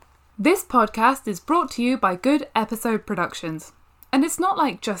This podcast is brought to you by Good Episode Productions. And it's not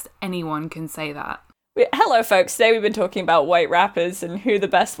like just anyone can say that. Hello, folks. Today we've been talking about white rappers and who the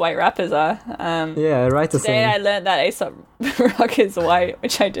best white rappers are. Today I learned that A$AP Rocky is white,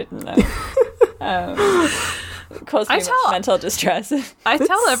 which I didn't know. It caused me much mental distress. I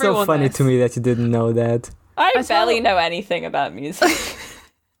tell everyone It's so funny this. to me that you didn't know that. I barely know anything about music.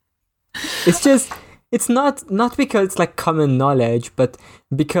 It's just, it's not because it's like common knowledge, but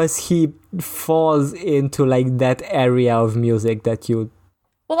because he falls into like that area of music that you...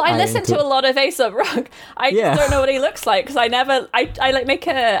 Well, I listen to a lot of A$AP Rock. I just don't know what he looks like because I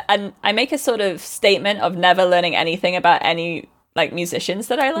make a sort of statement of never learning anything about any like musicians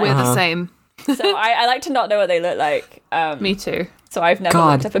that I like. We're the same. So I like to not know what they look like. Me too. So I've never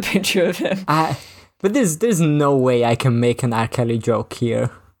looked up a picture of him. But there's no way I can make an R. Kelly joke here.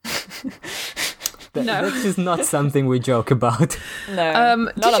 No. That's just not something we joke about. No,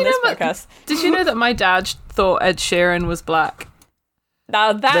 not on this podcast. Did you know that my dad thought Ed Sheeran was black?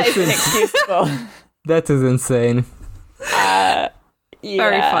 Now that is inexcusable. That is insane. Yeah.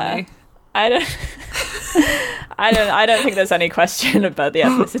 Very funny. I don't think there's any question about the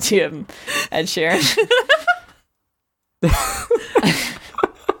ethnicity of Ed Sheeran.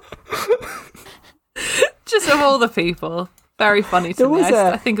 Just of all the people. Very funny to me.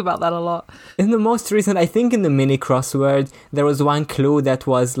 I think about that a lot. In the most recent, I think in the mini crossword, there was one clue that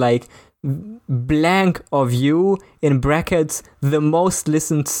was like blank of you in brackets the most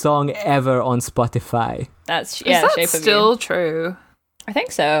listened song ever on Spotify. That's Is that Shape still of You. true? I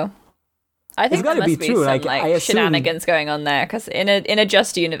think so. I think there must be true. Some I assume... shenanigans going on there because in a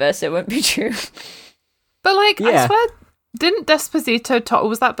just universe it wouldn't be true. But I swear, didn't Despacito top?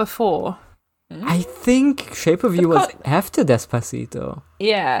 Was that before? I think Shape of You was after Despacito.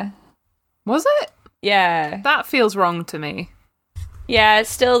 Yeah. Was it? Yeah. That feels wrong to me. Yeah, it's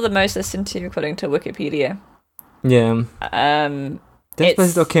still the most listened to according to Wikipedia. Yeah.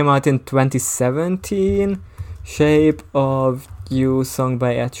 Despacito came out in 2017. Shape of You, sung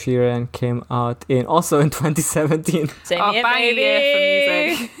by Ed Sheeran, came out also in 2017. Same year, bang baby.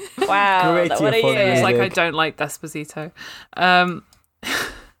 year for music. Wow. Great What a year for year. It's like music. I don't like Despacito.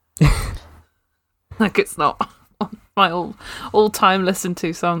 Like it's not my all-time listened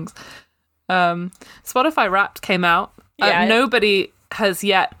to songs. Spotify Wrapped came out. Nobody has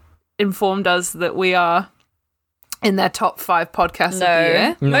yet informed us that we are in their top 5 podcasts of the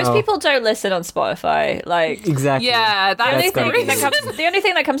year. No. Most people don't listen on Spotify. Like Exactly. Yeah, the only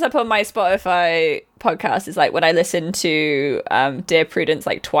thing that comes up on my Spotify podcast is like when I listen to Dear Prudence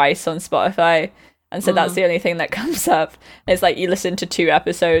like twice on Spotify. And so that's the only thing that comes up. It's like you listen to 2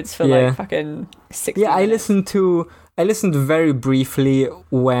 episodes for like fucking 60 minutes. I listened very briefly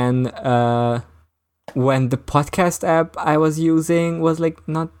when the podcast app I was using was like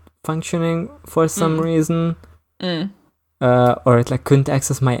not functioning for some reason. Or it like couldn't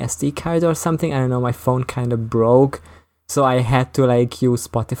access my SD card or something. I don't know, my phone kind of broke. So I had to like use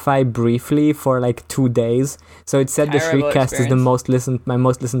Spotify briefly for like 2 days. So it said Terrible the Shriekcast is experience. my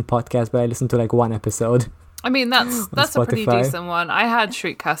most listened podcast, but I listened to like 1 episode. I mean, that's a pretty Spotify. decent one. I had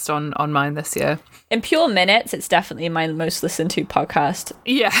Shriekcast on mine this year. In pure minutes, it's definitely my most listened to podcast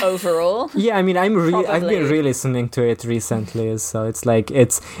Yeah. overall. Yeah, I mean, I've been Probably. re-listening to it recently, so it's like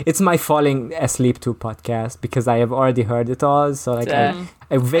it's my falling asleep to podcast because I have already heard it all. So like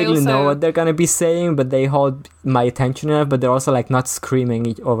I vaguely know what they're gonna be saying, but they hold my attention enough. But they're also like not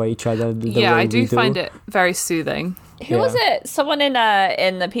screaming over each other. The way I do we find it very soothing. Who was it? Someone in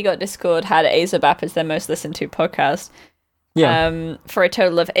the Peacock Discord had A$AP as their most listened to podcast. Yeah. For a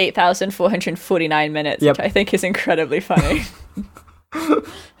total of 8,449 minutes, which I think is incredibly funny.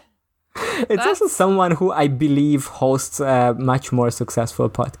 It's also someone who I believe hosts a much more successful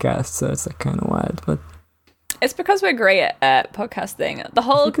podcast, so it's like kind of wild. But it's because we're great at podcasting. The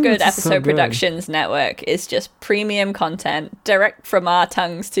whole Because Good it's so Episode good. Productions network is just premium content direct from our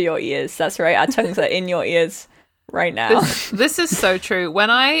tongues to your ears. That's right, our tongues are in your ears right now. This is so true. When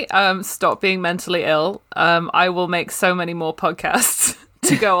I stop being mentally ill, I will make so many more podcasts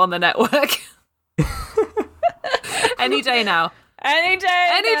to go on the network. Any day now. Any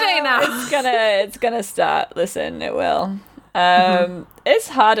day now. It's gonna start. Listen, it will. It's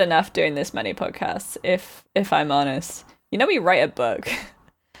hard enough doing this many podcasts, if I'm honest. You know, we write a book.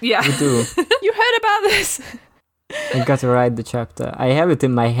 Yeah. we do. You heard about this? I got to write the chapter. I have it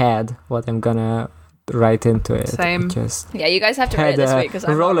in my head what I'm gonna write into it. Same. Yeah, you guys have to write it this week because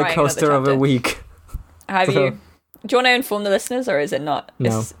I'm roller not coaster of a week. Have So- you? Do you want to inform the listeners, or is it not?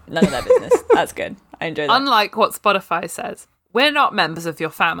 No. It's none of their business. That's good. I enjoy that. Unlike what Spotify says, we're not members of your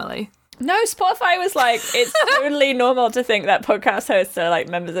family. No, Spotify was like, it's totally normal to think that podcast hosts are like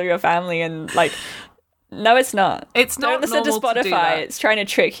members of your family, and like, no, it's not. It's not. Don't listen to normal Spotify. to do that. It's trying to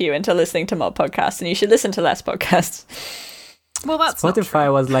trick you into listening to more podcasts, and you should listen to less podcasts. Well, that's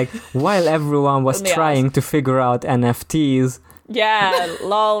Spotify was like, while everyone was trying to figure out NFTs. Yeah,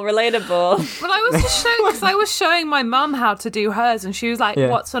 lol, relatable. Well, I was just showing, because I was showing my mum how to do hers, and she was like,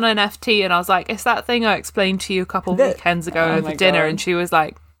 "What's an NFT?" And I was like, "It's that thing I explained to you a couple of weekends ago over dinner." God. And she was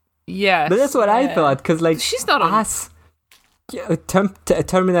like, "Yes." But that's what I thought, because like she's not us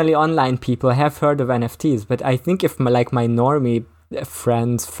terminally online people have heard of NFTs, but I think if my normie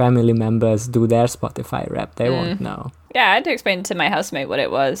friends, family members do their Spotify rap, they won't know. Yeah, I had to explain to my housemate what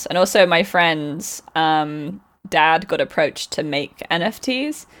it was. And also my friend's dad got approached to make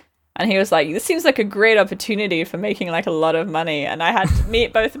NFTs. And he was like, this seems like a great opportunity for making like a lot of money. And I had to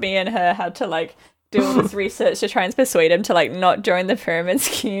both me and her had to like do all this research to try and persuade him to like not join the pyramid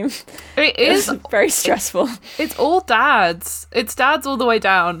scheme. It is very stressful. It's all dads. It's dads all the way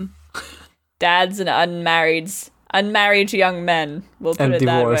down. Dads and unmarried young men, we'll put and it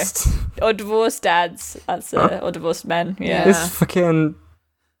divorced. that way. Or divorced dads, or divorced men, yeah.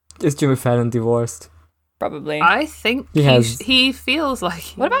 Is Jimmy Fallon divorced? Probably. I think he feels like...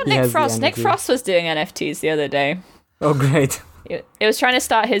 What about Nick Frost? Nick Frost was doing NFTs the other day. Oh, great. It was trying to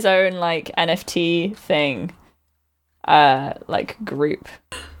start his own, like, NFT thing, like, group.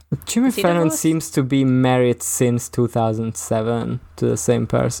 Jimmy Fallon seems to be married since 2007 to the same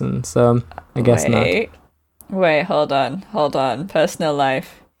person, so I guess not. Wait, hold on. Personal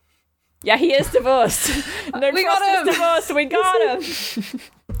life. Yeah, he is divorced. Nick Frost is divorced. We got him.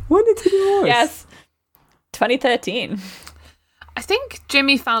 When did he divorce? Yes. 2013. I think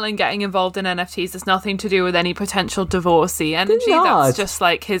Jimmy Fallon getting involved in NFTs has nothing to do with any potential divorcee energy. That's just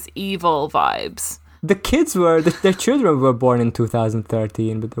like his evil vibes. The kids their children were born in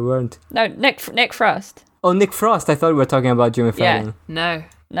 2013, but they weren't. No, Nick Frost. Oh, Nick Frost. I thought we were talking about Jimmy Fallon. Yeah,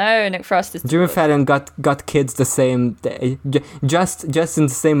 No, Nick Frost is Jimmy Fallon got kids the same day. Just in the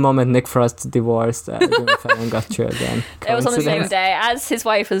same moment Nick Frost divorced, Jimmy Fallon got children. It was on the same day. As his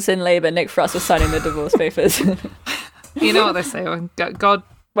wife was in labour, Nick Frost was signing the divorce papers. You know what they say, when God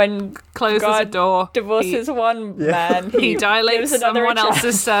closes a door, divorces one man, he dilates someone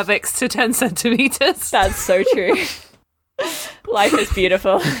else's cervix to 10 centimeters. That's so true. Life is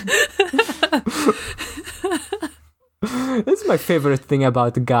beautiful. That's my favorite thing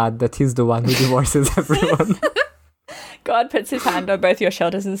about God, that he's the one who divorces everyone. God puts his hand on both your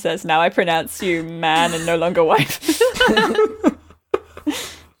shoulders and says, now I pronounce you man and no longer wife.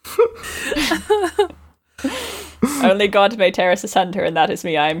 Only God may tear us asunder, and that is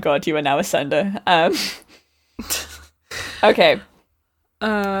me. I am God, you are now asunder. Okay.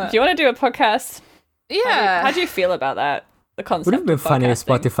 Do you want to do a podcast? Yeah. How do you feel about that? The concept. Would have been funny if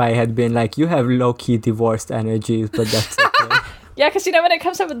Spotify had been like, you have low-key divorced energies, but that's okay. Yeah, because you know when it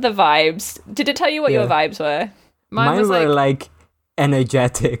comes up with the vibes, did it tell you what your vibes were? Mine was were like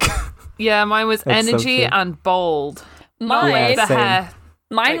energetic. Yeah, mine was energy and bold. Mine, the hair.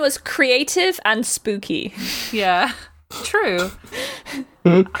 Mine was creative and spooky. Yeah, true.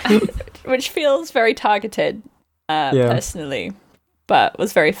 Which feels very targeted, personally, but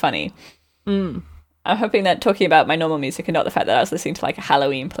was very funny. I'm hoping that talking about my normal music and not the fact that I was listening to like a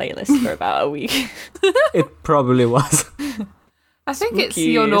Halloween playlist for about a week. It probably was. I think it's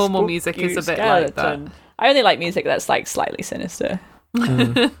your normal music is a bit like that. I only like music that's like slightly sinister.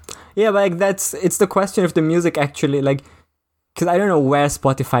 Yeah, but like it's the question if the music actually like, because I don't know where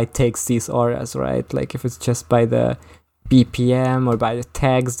Spotify takes these auras, right? Like if it's just by the BPM or by the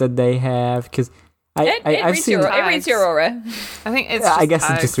tags that they have, because it reads your aura. I think it's. I guess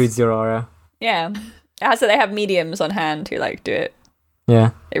tags. it just reads your aura. Yeah, so they have mediums on hand who like do it.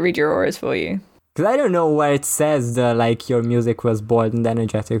 Yeah, they read your auras for you. Because I don't know where it says the like your music was bold and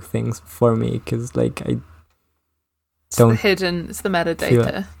energetic things for me. Because like it's the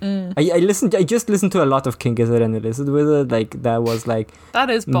metadata. I just listened to a lot of King Gizzard and Illicit Wizard. Like that was like that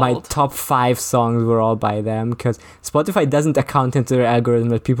is bold. My top 5 songs were all by them, because Spotify doesn't account into their algorithm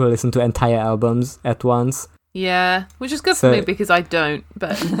that people listen to entire albums at once. Yeah, which is good for me because I don't.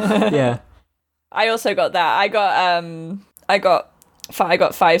 But yeah, I also got that. I got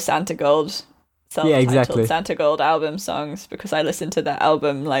 5 Santa Gold. Self-titled Santa Gold album songs because I listened to that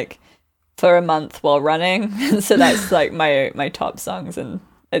album like for a month while running. So that's like my top songs, and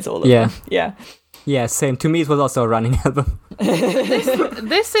it's all of them. Yeah, same. To me it was also a running album.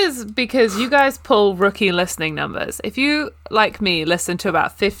 This is because you guys pull rookie listening numbers. If you, like me, listen to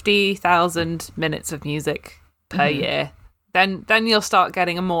about 50,000 minutes of music per year, then you'll start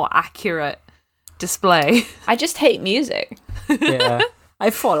getting a more accurate display. I just hate music. Yeah. I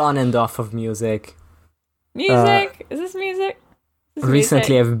fall on and off of music. Music? Is this music?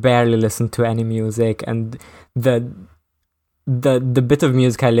 Recently, I've barely listened to any music, and the bit of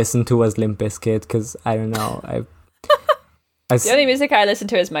music I listened to was Limp Bizkit, because I don't know. The only music I listen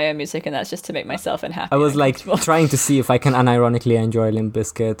to is my own music, and that's just to make myself unhappy. I was like trying to see if I can unironically enjoy Limp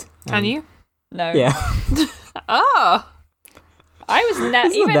Bizkit. Can you? No. Yeah. Oh. I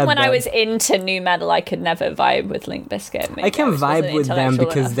was even when I was into nu metal, I could never vibe with Limp Bizkit. I can vibe with them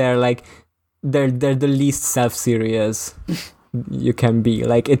because they're like they're the least self-serious you can be.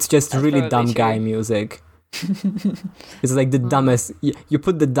 Like, it's just that's really dumb guy music. It's like the dumbest. You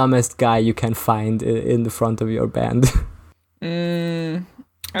put the dumbest guy you can find in the front of your band.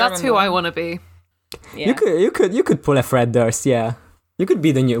 That's who I want to be. Yeah. You could pull a Fred Durst. Yeah, you could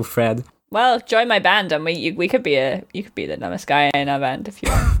be the new Fred. Well, join my band, and we could be you could be the dumbest guy in our band if you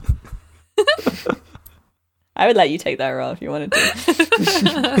want. I would let you take that role if you wanted to.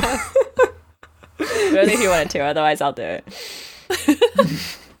 Only if you wanted to, otherwise I'll do it.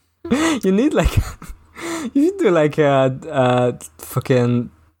 You need you should do like a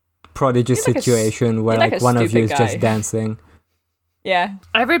fucking Prodigy situation where like one of you is just dancing. Yeah.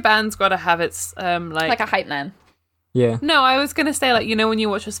 Every band's got to have its like a hype man. Yeah. No, I was gonna say, like, you know, when you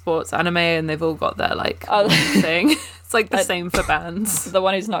watch a sports anime and they've all got their like thing. It's like the same for bands. The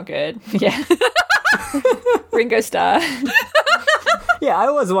one who's not good. Yeah. Ringo Starr. Yeah, I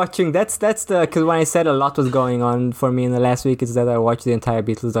was watching. That's the because when I said a lot was going on for me in the last week, is that I watched the entire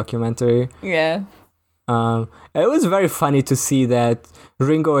Beatles documentary. Yeah. It was very funny to see that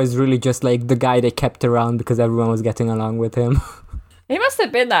Ringo is really just like the guy they kept around because everyone was getting along with him. He must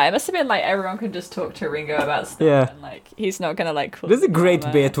have been that. It must have been like everyone could just talk to Ringo about stuff. Yeah. And like he's not gonna like. There's a great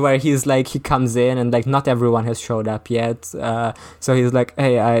bit where he's like he comes in and like not everyone has showed up yet. So he's like,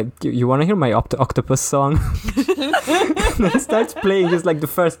 "Hey, you want to hear my Octopus song?" And he starts playing just like the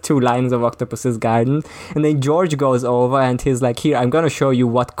first 2 lines of Octopus's Garden, and then George goes over and he's like, "Here, I'm gonna show you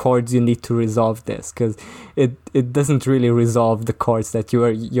what chords you need to resolve this, because it doesn't really resolve the chords that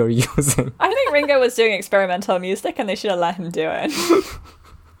you're using." I think Ringo was doing experimental music, and they should have let him do it.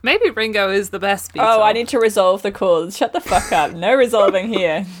 Maybe Ringo is the best Beatle. Oh, I need to resolve the chords. Shut the fuck up. No resolving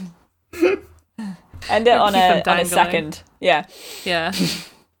here. End it on a second. Yeah. Yeah.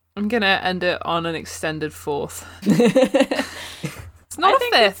 I'm going to end it on an extended 4th. It's not a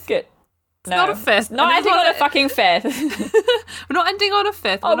 5th. It's good. It's not a 5th. Not ending on a fucking 5th. We're not ending on a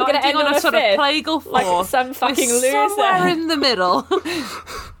 5th. Oh, we're not ending on a sort of 5th. plagal 4th. Like some fucking loser. Somewhere in the middle.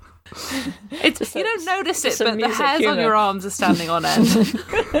 You don't notice it, but the hairs on your arms are standing on end.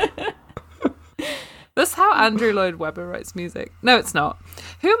 That's how Andrew Lloyd Webber writes music. No, it's not.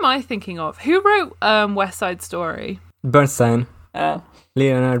 Who am I thinking of? Who wrote West Side Story? Bernstein. Oh.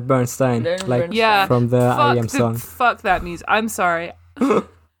 Leonard Bernstein. Yeah. From the R.E.M. song. Fuck that music. I'm sorry.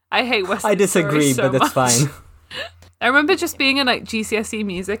 I hate West Side Story. I disagree, so but that's fine. I remember just being in like GCSE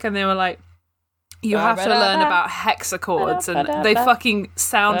music, and they were like, you have to learn about hexachords, and they fucking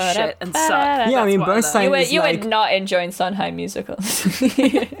sound shit and suck. Yeah, I mean, Bernstein you were not enjoying Sondheim musicals.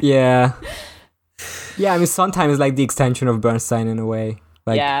 Yeah. Yeah, I mean, Sondheim is like the extension of Bernstein in a way.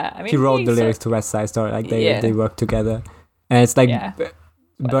 Like, yeah, I mean, he wrote the lyrics to West Side Story. Like, they work together. And it's like... Yeah.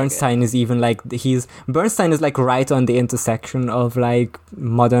 Bernstein is even like Bernstein is like right on the intersection of like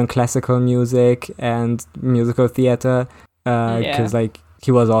modern classical music and musical theater, because like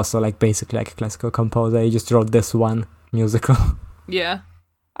he was also like basically like a classical composer. He just wrote this one musical. Yeah.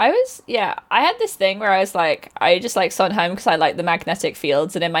 I had this thing where I was like, I just like Sondheim because I like the magnetic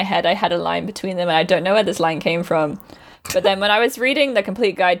fields, and in my head I had a line between them, and I don't know where this line came from. But then when I was reading The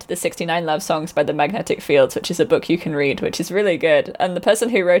Complete Guide to the 69 Love Songs by the Magnetic Fields, which is a book you can read, which is really good, and the person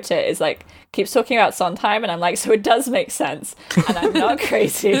who wrote it is like, keeps talking about Sondheim, and I'm like, so it does make sense, and I'm not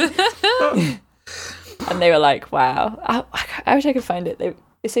crazy. And they were like, wow. I wish I could find it. They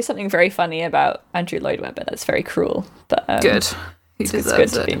say something very funny about Andrew Lloyd Webber. That's very cruel. But good. It's good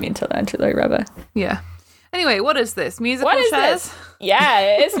to be mean to Andrew Lloyd Webber. Yeah. Anyway, what is this? Musical chairs? This? Yeah,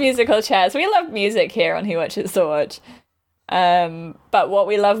 it is musical chairs. We love music here on Who Watches the Watch. But what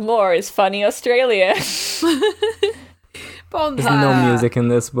we love more is funny Australia. There's no music in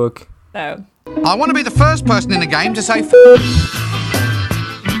this book. No. I want to be the first person in the game to say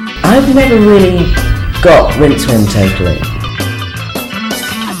I've never really got Rincewind totally.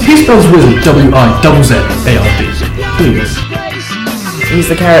 He spells wizard W-I-Z-Z-A-R-D. Please. He's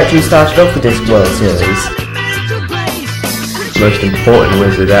the character who started off the Discworld series. Most important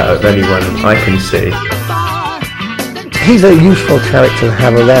wizard out of anyone I can see. He's a useful character to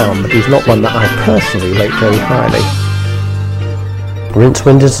have around, but he's not one that I personally rate very highly.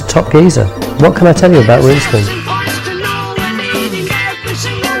 Rincewind is a top geezer. What can I tell you about Rincewind?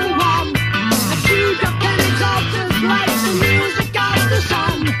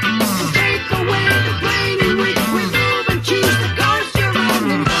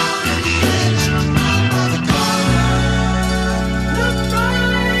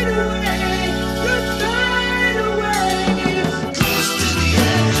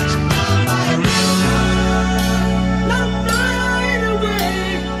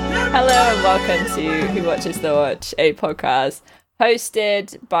 and welcome to Who Watches the Watch, a podcast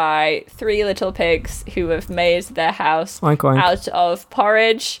hosted by three little pigs who have made their house Oink, oink. out of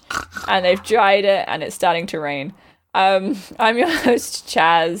porridge, and they've dried it, and it's starting to rain. I'm your host,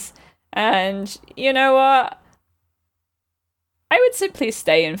 Chaz, and you know what? I would simply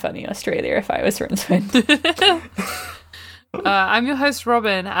stay in funny Australia if I was Rincewind. I'm your host,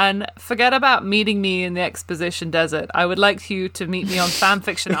 Robin, and forget about meeting me in the Exposition Desert. I would like you to meet me on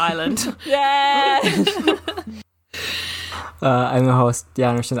Fanfiction Island. Yeah. I'm your host,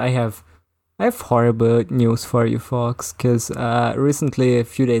 Janusz, and I have horrible news for you folks, because recently, a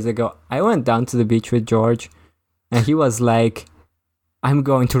few days ago, I went down to the beach with George, and he was like, I'm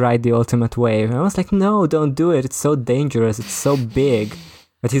going to ride the ultimate wave. And I was like, no, don't do it. It's so dangerous. It's so big.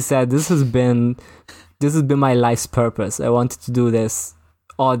 But he said, this has been my life's purpose. I wanted to do this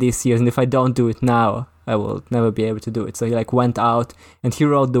all these years, and if I don't do it now, I will never be able to do it. So he went out and he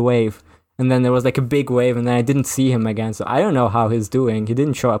rode the wave, and then there was a big wave, and then I didn't see him again. So I don't know how he's doing. He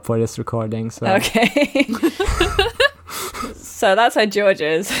didn't show up for this recording. So okay. So that's how George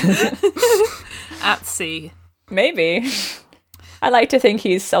is. At sea. Maybe. I like to think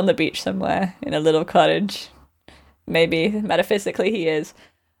he's on the beach somewhere in a little cottage. Maybe metaphysically he is.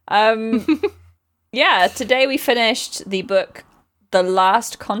 Yeah, today we finished the book The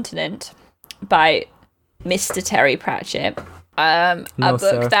Last Continent by Mr. Terry Pratchett. A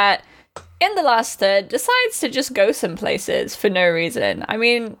book that, in the last third, decides to just go some places for no reason. I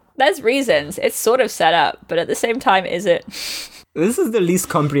mean, there's reasons. It's sort of set up, but at the same time, is it? This is the least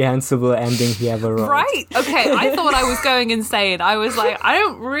comprehensible ending he ever wrote. Right. Okay, I thought I was going insane. I was like, I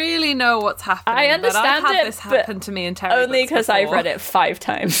don't really know what's happening. I understand but I've had it, this happen to me in Terry only books because I've before. read it 5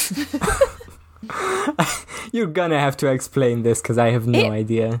 times. You're gonna have to explain this, because I have no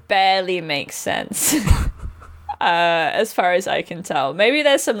idea. Barely makes sense. As far as I can tell. Maybe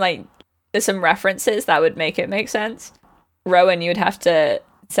there's some references that would make it make sense. Rowan, you'd have to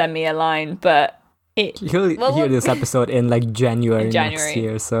send me a line, but You'll hear this episode in January next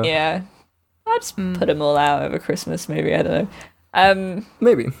year, so yeah, I'll just put them all out over Christmas. Maybe, I don't know.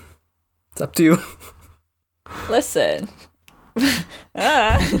 Maybe it's up to you. Listen,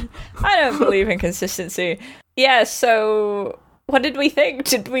 I don't believe in consistency. Yeah, so what did we think?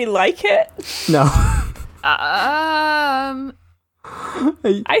 Did we like it? No. I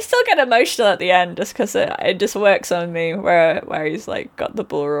still get emotional at the end just because it just works on me where he's got the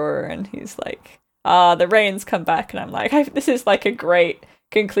bull roar and he's like, the rains come back, and I'm like, this is a great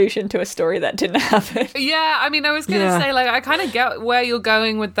conclusion to a story that didn't happen. Yeah, I mean, I was going to say, I kind of get where you're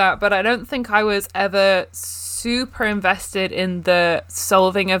going with that, but I don't think I was ever super invested in the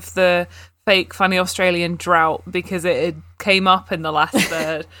solving of the fake funny Australian drought, because it came up in the last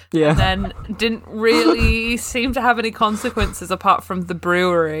third. Yeah. And then didn't really seem to have any consequences apart from the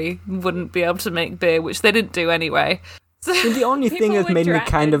brewery wouldn't be able to make beer, which they didn't do anyway. And the only thing that made me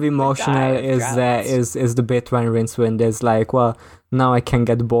kind of emotional is the bit when Rincewind is like, well, now I can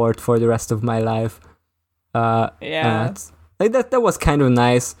get bored for the rest of my life. Yeah. That was kind of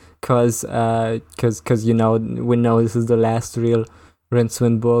nice, because we know this is the last real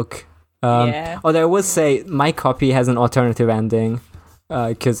Rincewind book. Although I will say my copy has an alternative ending,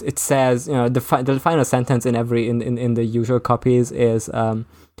 because it says, the final sentence in the usual copies is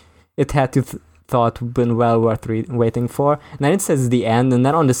it had to thought been well worth waiting for, and then it says the end, and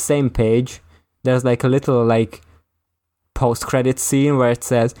then on the same page there's a little post-credit scene where it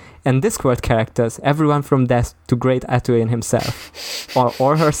says, and Discworld characters, everyone from Death to Great Atuin himself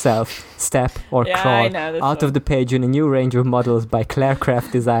or herself, step or crawl out of the page in a new range of models by Claire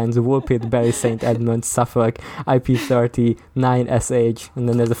Craft Designs, Woolpit, Bury St. Edmunds, Suffolk, IP30 9SH, and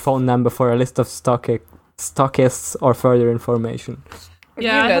then there's a phone number for a list of stockists or further information.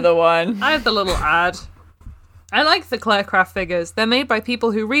 Yeah, you know the one. I have the little ad. I like the Claire Craft figures. They're made by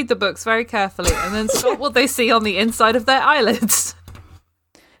people who read the books very carefully and then spot what they see on the inside of their eyelids.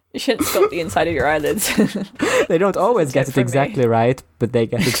 You shouldn't spot the inside of your eyelids. They don't always get it exactly right, but they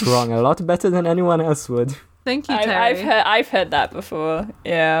get it wrong a lot better than anyone else would. Thank you, Terry. I've heard that before.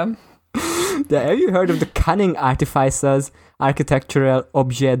 Yeah. Have you heard of the cunning artificers, architectural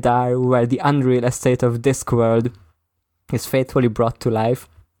objet d'art, where the unreal estate of Discworld is faithfully brought to life?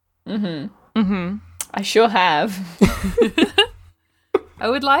 I sure have. I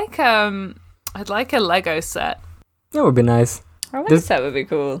would like I'd like a Lego set. That would be nice. I think set would be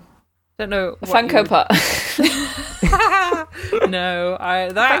cool. Don't know. A Funko Pop. No,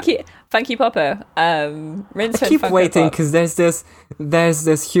 Funky Popper. Rincewind I keep Funko waiting Pop. because there's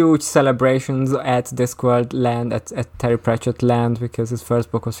this huge celebrations at Discworld land, at Terry Pratchett land, because his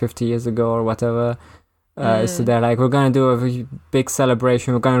first book was 50 years ago or whatever. So they're like, we're gonna do a big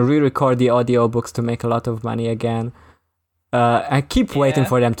celebration. We're gonna re-record the audiobooks to make a lot of money again. I keep waiting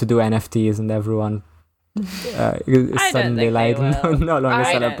for them to do NFTs, and everyone is suddenly like, no longer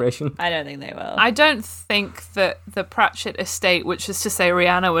celebration. I don't think they will. I don't think that the Pratchett estate, which is to say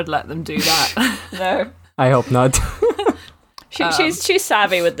Rihanna, would let them do that. No. I hope not. She's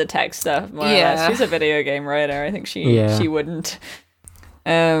savvy with the tech stuff, more or less. She's a video game writer. I think she wouldn't.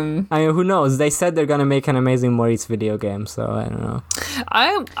 I mean, who knows? They said they're gonna make an amazing Maurice video game, so I don't know.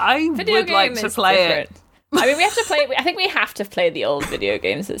 I would like to play it. I mean, we have to play. I think we have to play the old video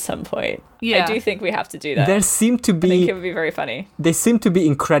games at some point. Yeah, I do think we have to do that. There seem to be. I think it would be very funny. They seem to be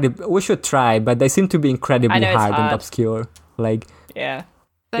incredible. We should try, but they seem to be incredibly hard and obscure. Like, yeah,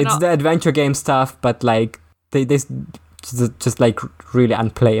 it's the adventure game stuff, but like they just like really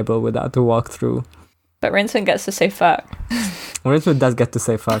unplayable without the walkthrough. But Rincewind gets to say fuck. Rincewind does get to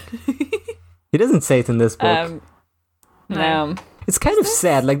say fuck. He doesn't say it in this book. No. It's kind of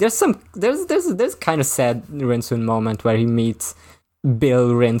sad. Like there's kind of sad Rincewind moment where he meets Bill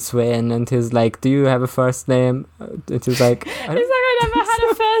Rincewind and he's like, "Do you have a first name?" And he's like, "I never had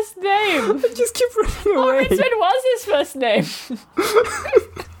a first name." I just keep running away. Rincewind was his first name.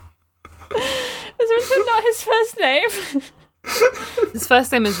 Is Rincewind not his first name? His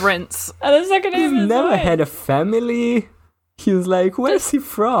first name is Rince. And the second name is never had a family. He was like, "Where's he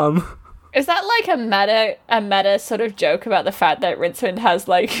from?" Is that like a meta sort of joke about the fact that Rincewind has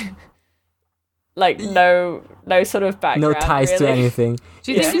like no sort of background, no ties to anything?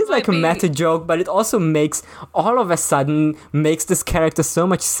 It feels like a meta joke, but it also makes all of a sudden makes this character so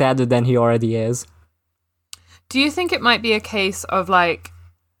much sadder than he already is. Do you think it might be a case of like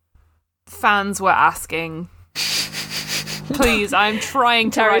fans were asking, please, I'm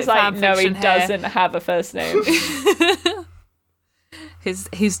trying to write fan fiction no, he doesn't have a first name.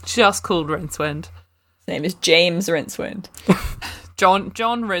 He's just called Rincewind. His name is James Rincewind. John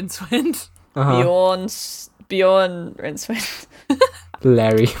Rincewind. Bjorn Rincewind.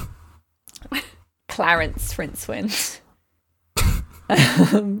 Larry. Clarence Rincewind.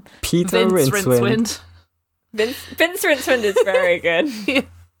 Peter Vince Rincewind. Vince Rincewind is very good. Yeah.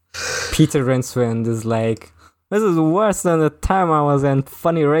 Peter Rincewind is like, this is worse than the time I was in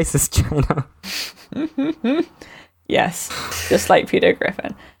funny racist China. Yes, just like Peter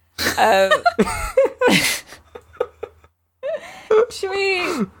Griffin. Should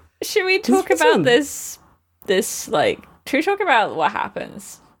we talk about this like? Should we talk about what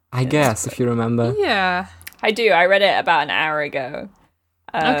happens? I guess if you remember. Yeah, I do. I read it about an hour ago.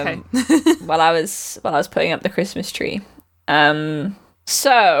 Okay. while I was putting up the Christmas tree.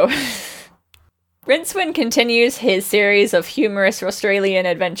 So Rincewind continues his series of humorous Australian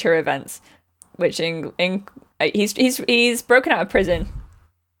adventure events, which he's broken out of prison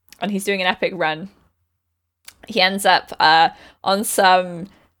and he's doing an epic run. He ends up on some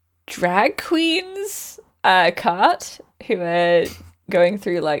drag queens cart who are going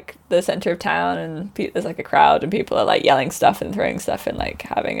through like the center of town, and there's like a crowd and people are like yelling stuff and throwing stuff and like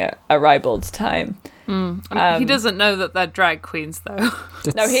having a ribald time. He doesn't know that they're drag queens though.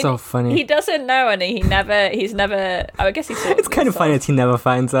 It's so funny. He doesn't know, and he's never I guess he it's kind of funny that he never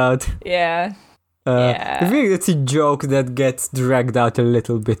finds out. Yeah. I think it's a joke that gets dragged out a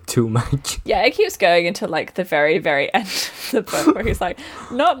little bit too much. Yeah, it keeps going until like the very, very end of the book where he's like,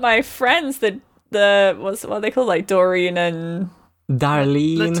 "Not my friends, the what are they called, like Doreen and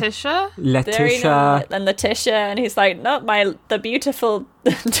Letitia, and Letitia," and he's like, "Not the beautiful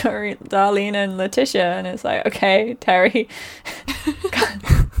Darlene and Letitia," and it's like, "Okay, Terry,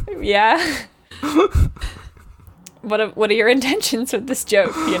 yeah, what are your intentions with this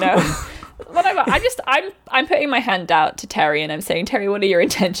joke? You know." Whatever. I'm putting my hand out to Terry and I'm saying, "Terry, what are your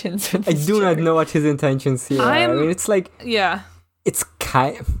intentions with this I do joke?" not know what his intentions here are. I mean, it's like, it's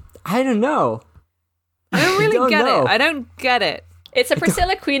I don't know. I don't really get it. I don't get it. It's a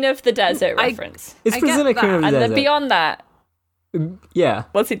Priscilla Queen of the Desert reference. It's Priscilla Queen of the Desert. And then beyond that, yeah.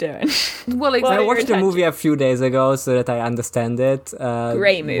 What's he doing? Well, exactly. I watched the movie a few days ago so that I understand it.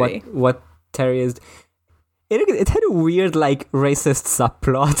 Great movie. What Terry is. It had a weird like racist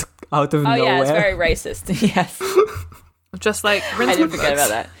subplot out of nowhere. Oh yeah, it's very racist. Yes. Just like I didn't forget about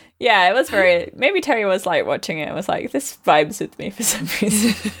that. Yeah, it was very. Maybe Terry was like watching it and was like, "This vibes with me for some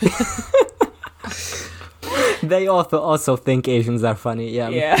reason." They also think Asians are funny. Yeah.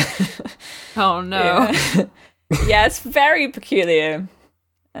 Yeah. Oh no. Yeah, it's very peculiar.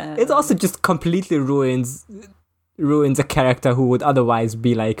 It also just completely ruins a character who would otherwise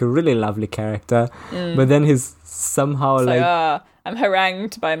be like a really lovely character, but then he's somehow like I'm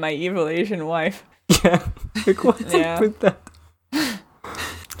harangued by my evil Asian wife. Yeah, like what's up with that?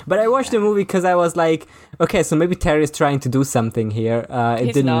 But I watched the movie because I was like, okay, so maybe Terry is trying to do something here.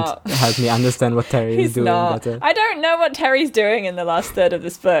 It didn't help me understand what Terry is doing. Not. But, I don't know what Terry's doing in the last third of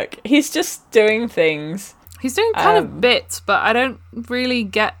this book. He's just doing things. He's doing kind of bits, but I don't really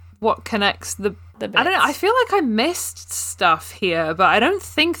get what connects the bits. I don't know. I feel like I missed stuff here, but I don't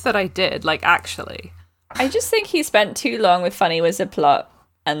think that I did, like, actually. I just think he spent too long with Funny Wizard plot.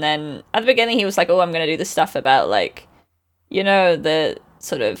 And then at the beginning he was like, oh, I'm going to do the stuff about, like, you know, the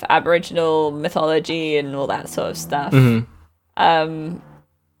sort of Aboriginal mythology and all that sort of stuff. Mm-hmm.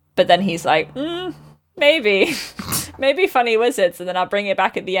 But then he's like, maybe Funny Wizards, and then I'll bring it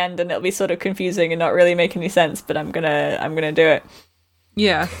back at the end and it'll be sort of confusing and not really make any sense, but I'm gonna do it.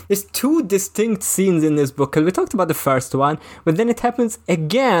 Yeah. There's two distinct scenes in this book, because we talked about the first one, but then it happens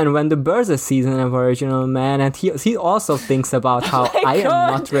again when the Berser sees an Aboriginal man, and he also thinks about how I am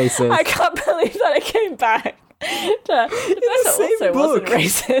not racist. I can't believe that it came back. The Berser also wasn't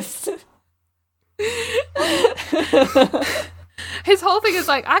racist. His whole thing is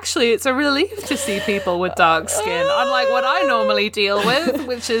like, actually, it's a relief to see people with dark skin, unlike what I normally deal with,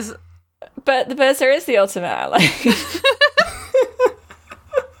 which is... But the Berser is the ultimate ally.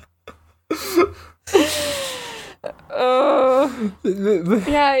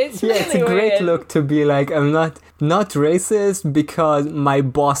 Yeah, it's really it's a great weird. look to be like, I'm not racist because my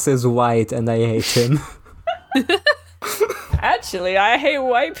boss is white and I hate him. Actually, I hate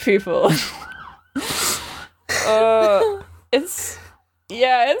white people. It's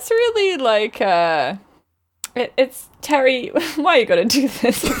really like it's Terry. Why you gotta do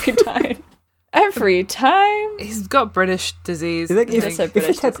this every time? Every time he's got British disease. Like, if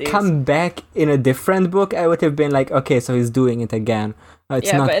it had come back in a different book, I would have been like, okay, so he's doing it again.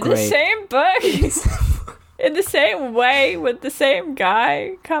 It's not but great. in the same book, in the same way with the same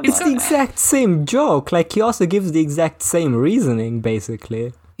guy. It's the exact same joke. Like, he also gives the exact same reasoning,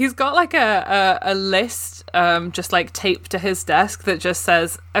 basically. He's got like a list just like taped to his desk that just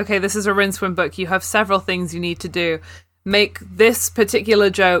says, okay, this is a Rincewind book. You have several things you need to do. Make this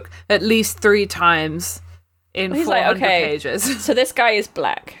particular joke at least 3 times in 400 pages. So this guy is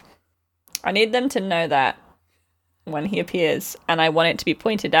black. I need them to know that when he appears, and I want it to be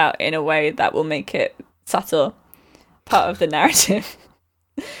pointed out in a way that will make it subtle part of the narrative.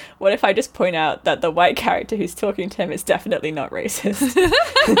 What if I just point out that the white character who's talking to him is definitely not racist?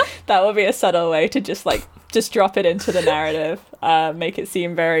 That would be a subtle way to just drop it into the narrative, make it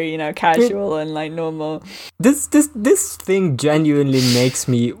seem very, casual and like normal. This thing genuinely makes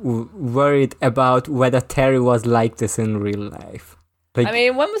me worried about whether Terry was like this in real life. Like, I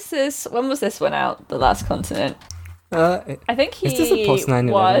mean, when was this one out? The Last Continent. I think he is this a post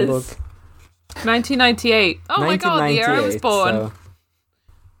 9/11 book? 1998. Oh my god, the year I was born. So.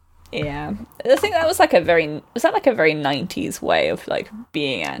 Yeah, I think that was like a very 90s way of like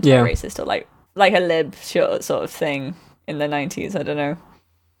being anti-racist or like a lib sort of thing in the 90s. I don't know.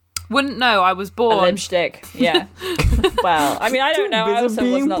 Wouldn't know. I was born. A lib shtick. Yeah. Well, I mean, I don't know. I also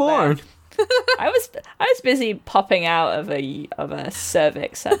was not born. There. I was busy popping out of a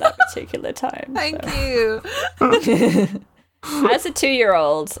cervix at that particular time. Thank you. As a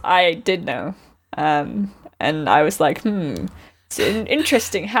 2-year-old, I did know, and I was like, it's an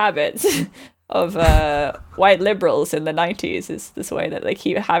interesting habit of white liberals in the 90s is this way that they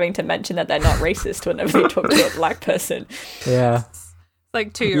keep having to mention that they're not racist whenever they talk to a black person. Yeah.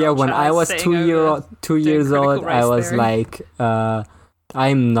 Like 2-year-old. Yeah, when I was 2 years old, I was theory. like,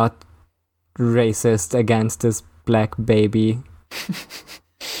 I'm not racist against this black baby.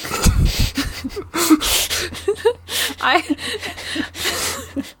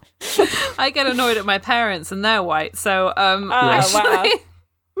 I get annoyed at my parents and they're white, so wow.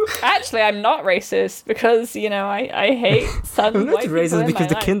 Actually, I'm not racist because I hate some I'm not white people racist in because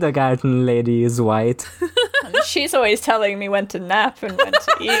the my life. kindergarten lady is white. She's always telling me when to nap and when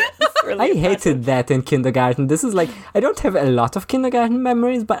to eat. It's really I hated that in kindergarten. This is like, I don't have a lot of kindergarten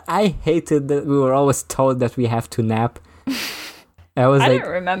memories, but I hated that we were always told that we have to nap. I was don't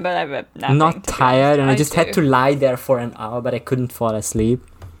remember ever napping, not tired, and I just do. had to lie there for an hour, but I couldn't fall asleep.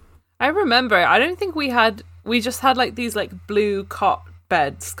 I remember. I don't think we just had like these like blue cot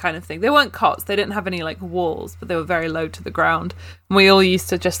beds kind of thing. They weren't cots. They didn't have any like walls, but they were very low to the ground. And we all used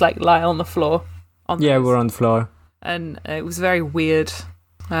to just like lie on the floor. Yeah, we're on the floor. And it was very weird.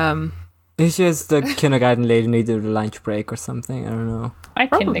 It's just the kindergarten lady needed a lunch break or something. I don't know. I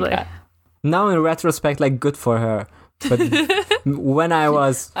can think that. Now in retrospect, like, good for her. But when I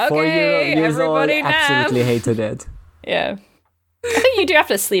was 4 years old, I absolutely hated it. Yeah. I think you do have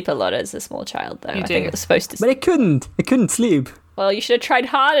to sleep a lot as a small child, though. I think it was supposed to. But I couldn't sleep. Well, you should have tried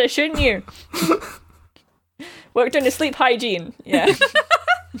harder, shouldn't you? Worked on your sleep hygiene. Yeah.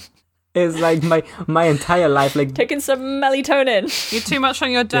 is like my entire life. Like taking some melatonin. You're too much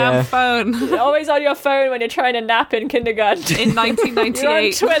on your damn phone. You're always on your phone when you're trying to nap in kindergarten. In 1998. You're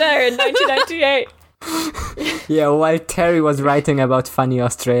on Twitter in 1998. Yeah, while Terry was writing about funny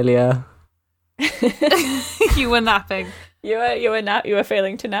Australia. You were napping. You were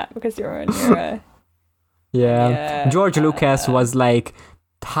failing to nap because you were on your George Lucas was like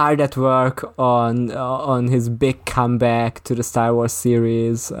hard at work on his big comeback to the Star Wars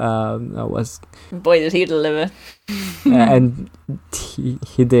series. Boy, did he deliver. And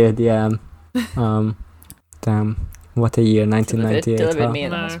he did, yeah. Damn, what a year, 1998. Delivered me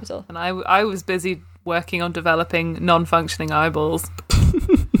in the hospital. And I was busy working on developing non-functioning eyeballs.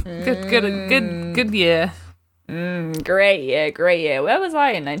 Good year. Great year. Where was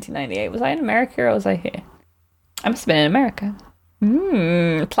I in 1998? Was I in America or was I here? I must have been in America.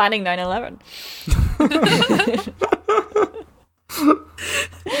 Planning 9/11.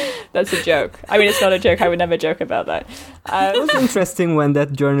 That's a joke. I mean, it's not a joke. I would never joke about that. It was interesting when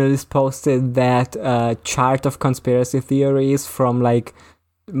that journalist posted that chart of conspiracy theories from like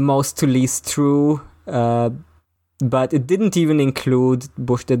most to least true, but it didn't even include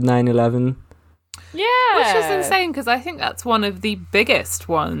Bush did 9/11. Yeah, which is insane because I think that's one of the biggest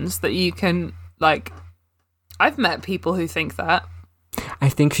ones that you can like. I've met people who think that. I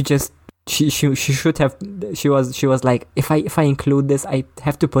think she should have. She was like, if I include this, I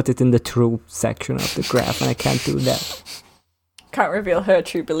have to put it in the true section of the graph, and I can't do that. Can't reveal her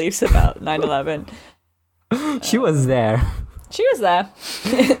true beliefs about 9/11. She was there. She was there.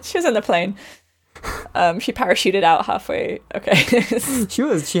 She was in the plane. She parachuted out halfway. Okay.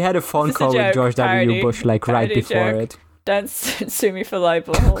 She had a phone call with George W. Bush like right before it. Don't sue me for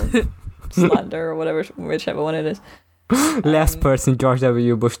libel, slander, or whatever, whichever one it is. Last person George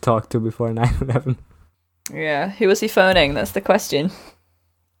W. Bush talked to before 9/11. Yeah, who was he phoning? That's the question.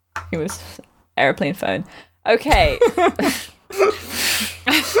 He was airplane phone. Okay.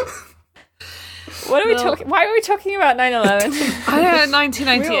 What are we talking? Why are we talking about 9/11? I don't know,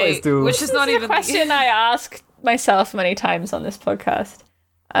 1998, which is not even a question I ask myself many times on this podcast.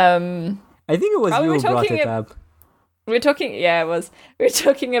 I think it was you who brought it up. We're talking. Yeah, it was. We were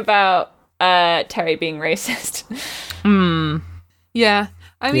talking about Terry being racist. Yeah,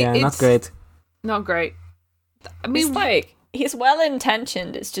 I mean, it's not great. Not great. I mean, it's like he's well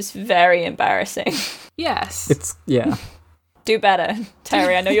intentioned. It's just very embarrassing. Yes, it's Do better,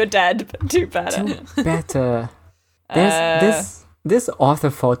 Terry. I know you're dead, but do better. Do better. There's this author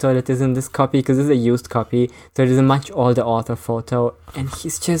photo that is in this copy because this is a used copy, so it is a much older author photo, and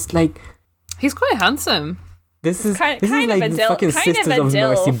he's just like he's quite handsome. This is like the fucking Sisters of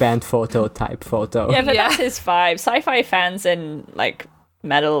Mercy band photo type photo. Yeah, but that's his vibe. Sci-fi fans and like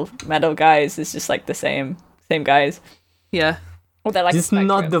metal guys is just like the same guys. Yeah. Well, they're like just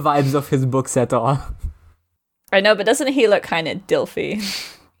not the vibes of his books at all. I know, but doesn't he look kind of dilfy?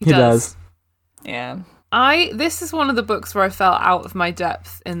 He does. Yeah. This is one of the books where I fell out of my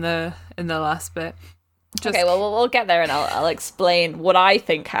depth in the last bit. Okay, well, we'll get there, and I'll explain what I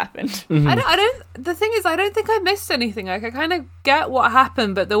think happened. Mm-hmm. I don't. The thing is, I don't think I missed anything. Like, I kind of get what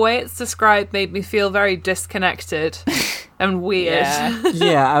happened, but the way it's described made me feel very disconnected and weird.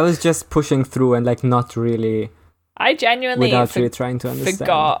 Yeah, I was just pushing through and like not really. I genuinely without really trying to understand.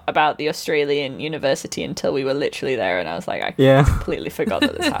 Forgot about the Australian university until we were literally there, and I was like, I completely forgot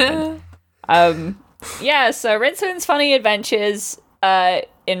that this happened. So Rincewind's funny adventures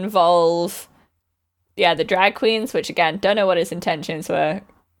involve. Yeah, the drag queens, which again, don't know what his intentions were.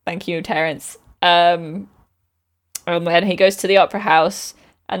 Thank you, Terrence. And then he goes to the opera house,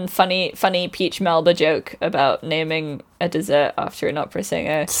 and funny Peach Melba joke about naming a dessert after an opera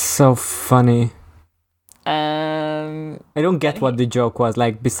singer. So funny. I don't get what the joke was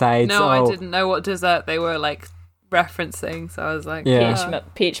like. Besides, I didn't know what dessert they were like referencing, so I was like,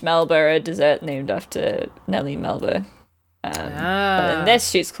 Peach Melba, a dessert named after Nellie Melba. But in this,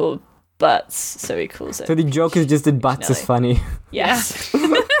 she's called Butts, so he calls it. So the joke is just that Butts is funny. Yes.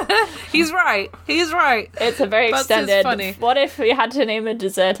 He's right. It's a very Butts extended. Is funny. What if we had to name a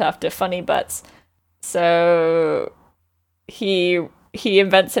dessert after Funny Butts? So he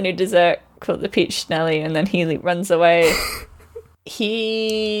invents a new dessert called the Peach Nelly, and then he runs away.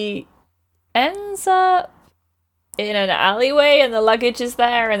 He ends up in an alleyway, and the luggage is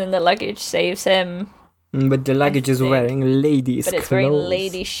there, and then the luggage saves him. But the luggage is wearing ladies' But it's clothes. wearing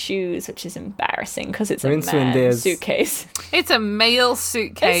lady shoes, which is embarrassing because it's a Rincewind man's suitcase. It's a male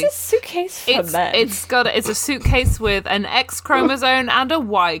suitcase. It's a suitcase for men. It's a suitcase with an X chromosome and a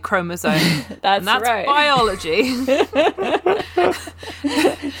Y chromosome. That's right. Biology.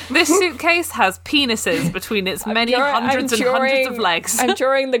 This suitcase has penises between its hundreds of legs. I'm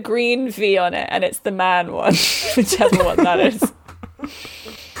drawing the green V on it, and it's the man one, whichever one that is.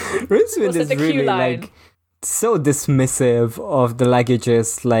 Rincewind is really like so dismissive of the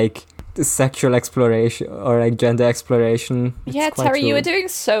luggage's like the sexual exploration or like gender exploration. Yeah, Terry, you were doing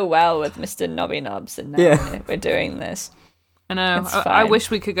so well with Mr. Nobby Knobs, and now we're doing this. I know. I wish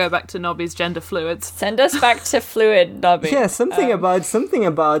we could go back to Nobby's gender fluids. Send us back to fluid Nobby. Yeah, something about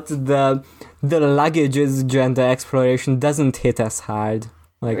the luggage's gender exploration doesn't hit as hard.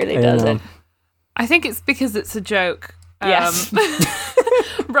 Like, it really doesn't. I think it's because it's a joke. Yes.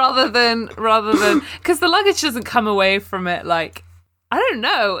 rather than because the luggage doesn't come away from it like, I don't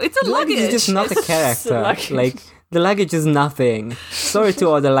know, it's a luggage. Luggage is just not a character. Like the luggage is nothing. Sorry to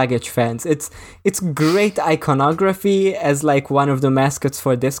all the luggage fans. It's great iconography as like one of the mascots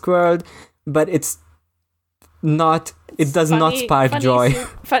for Discworld, but it's not. It does not spark joy.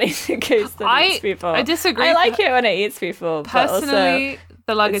 Funny suitcase that eats people. I disagree. I like it when it eats people. Personally,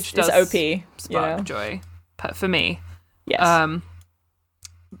 the luggage does OP, spark joy for me. Yes.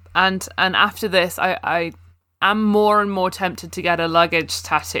 And after this, I am more and more tempted to get a luggage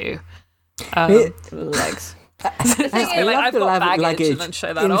tattoo. Legs. I love the luggage.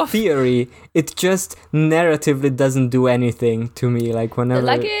 In off. theory, it just narratively doesn't do anything to me. Like whenever the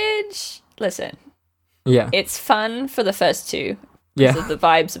luggage. Listen. Yeah. It's fun for the first two. Yeah. Because of the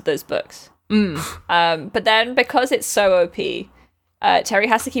vibes of those books. But then because it's so OP. Terry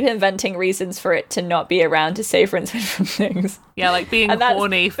has to keep inventing reasons for it to not be around to save Rincewind from things. Yeah, like being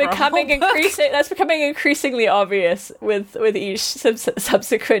horny for that's becoming increasingly obvious with each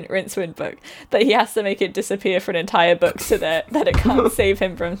subsequent Rincewind book, that he has to make it disappear for an entire book so that it can't save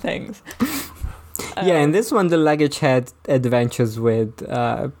him from things. Yeah, in this one, the luggage had adventures with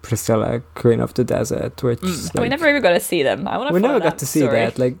Priscilla, Queen of the Desert, which we never even got to see them. We never got to see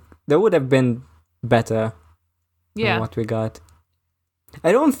that. Like, that would have been better than what we got.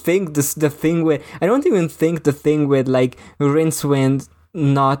 I don't think I don't even think the thing with like Rincewind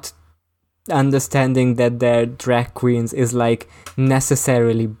not understanding that they're drag queens is like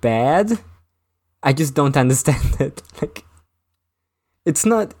necessarily bad. I just don't understand it. Like, it's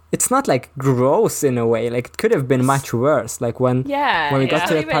not like gross in a way. Like, it could have been much worse. Like when we got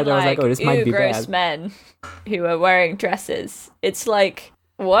to that part, I was like, oh, this might be gross bad. Men who are wearing dresses. It's like,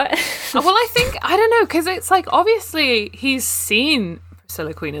 what? Well, I think, I don't know, because it's like, obviously he's seen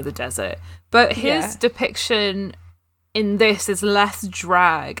Priscilla, Queen of the Desert, but his depiction in this is less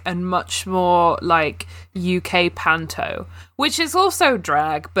drag and much more like UK panto, which is also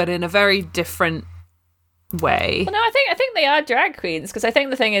drag, but in a very different way. Well, no, I think they are drag queens, because I think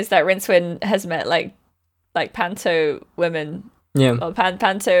the thing is that Rincewind has met like panto women, or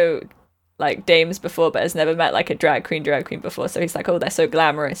panto like dames before, but has never met like a drag queen before. So he's like, oh, they're so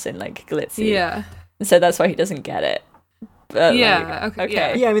glamorous and like glitzy, and so that's why he doesn't get it.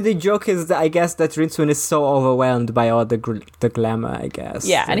 Okay. Yeah, I mean, the joke is that I guess that Rincewind is so overwhelmed by all the glamour, I guess.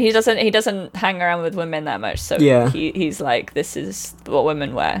 Yeah, and he doesn't hang around with women that much, so he's like, this is what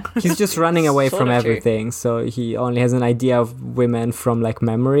women wear. He's just running away from everything, so he only has an idea of women from like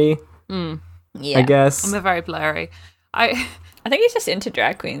memory. Yeah, I guess. And they're very blurry. I think he's just into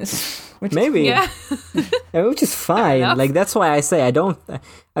drag queens. Maybe. Yeah. Which is fine. Like, that's why I say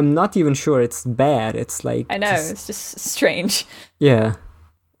I'm not even sure it's bad. It's like, I know, it's just strange. Yeah.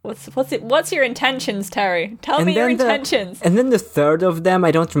 What's your intentions, Terry? Tell me your intentions. And then the third of them, I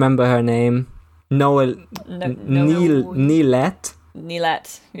don't remember her name. Neelette.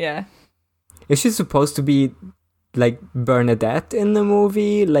 Neelette, yeah. Is she supposed to be like Bernadette in the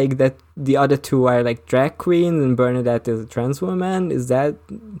movie? Like that the other two are like drag queens and Bernadette is a trans woman? Is that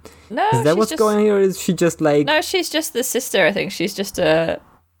what's going on here? Or is she just like... No, she's just the sister, I think. She's just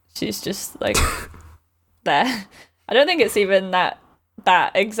like there. I don't think it's even that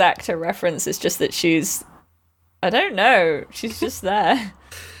exact a reference. It's just that she's, I don't know, she's just there.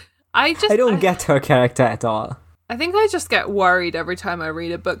 I don't get her character at all. I think I just get worried every time I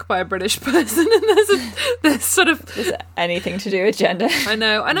read a book by a British person, and there's sort of anything to do with gender. I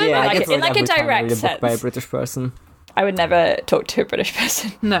know. Yeah, like in like a direct sense. Book by a British person. I would never talk to a British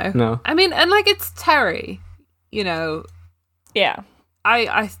person. No. I mean, and like, it's Terry, you know. Yeah.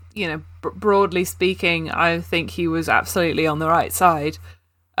 I you know, broadly speaking, I think he was absolutely on the right side.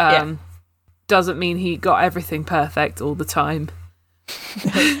 Doesn't mean he got everything perfect all the time.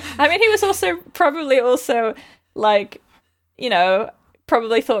 I mean, he was also probably like,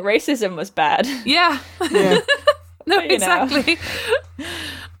 probably thought racism was bad. Yeah. No, exactly.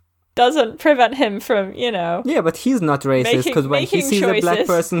 Doesn't prevent him from, Yeah, but he's not racist, because when he sees a black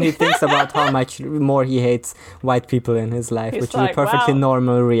person, he thinks about how much more he hates white people in his life, which is a perfectly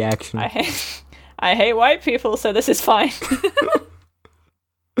normal reaction. I hate white people, so this is fine.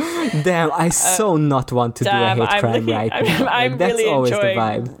 Damn, I so not want to do a hate crime right now. I'm that's really always enjoying the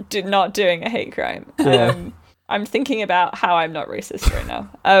vibe. not doing a hate crime. Yeah. I'm thinking about how I'm not racist right now.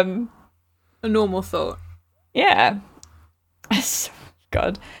 A normal thought. Yeah.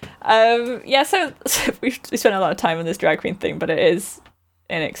 God. So we spent a lot of time on this drag queen thing, but it is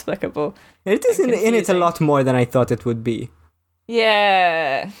inexplicable. It is in it a lot more than I thought it would be.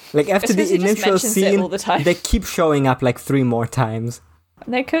 Yeah. Like, after the initial scene, they keep showing up like 3 more times.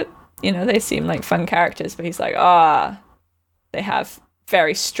 They could, they seem like fun characters, but he's like, they have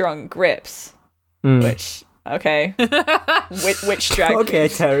very strong grips, which, okay. Which drag queen? Okay,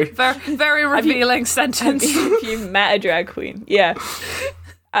 Terry. Very, very revealing sentence. Have you met a drag queen? Yeah.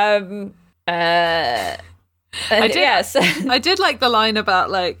 I did like the line about,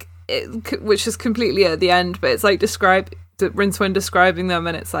 like, which is completely at the end, but it's like Rincewind describing them,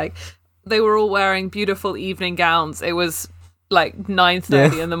 and it's like, they were all wearing beautiful evening gowns. It was like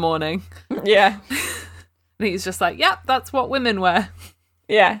 9:30 in the morning. Yeah. And he's just like, yep, that's what women wear.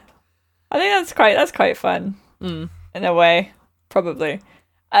 Yeah. I think that's quite fun. In a way. Probably.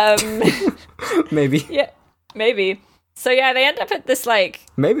 Maybe. Yeah, maybe. So yeah, they end up at this, like,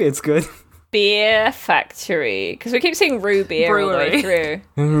 maybe it's good. Beer factory. Because we keep seeing Rue beer all the way through.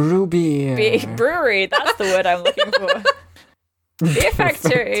 Rue beer. Brewery, that's the word I'm looking for. Beer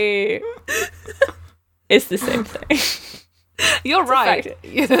factory is the same thing. You're right.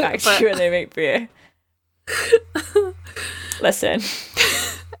 It's a factory where they make beer. Listen,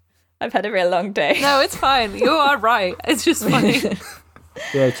 I've had a real long day. No, it's fine. You are right. It's just funny.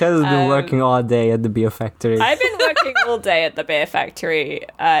 Yeah, Chaz has been working all day at the beer factory. I've been working all day at the beer factory,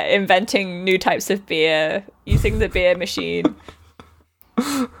 inventing new types of beer, using the beer machine.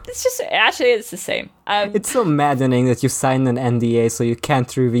 It's the same. It's so maddening that you signed an NDA so you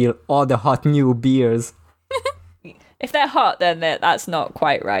can't reveal all the hot new beers. If they're hot, then that's not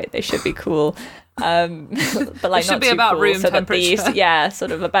quite right. They should be cool. But like, it should not be too about cool, room so temperature.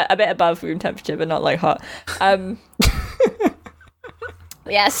 Sort of a bit above room temperature, but not like hot.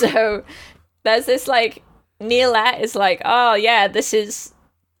 Yeah, so there's this, like, Neilette is like, oh yeah, this is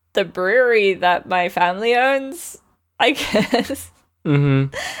the brewery that my family owns, I guess.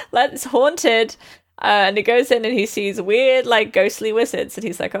 Mm-hmm. It's haunted. And he goes in and he sees weird, like, ghostly wizards, and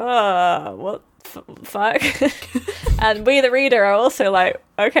he's like, oh, what fuck? And we, the reader, are also like,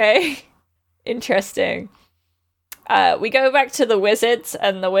 okay, interesting. We go back to the wizards,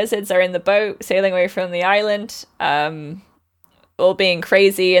 and the wizards are in the boat sailing away from the island, all being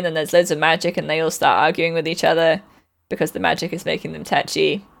crazy, and then there's loads of magic, and they all start arguing with each other because the magic is making them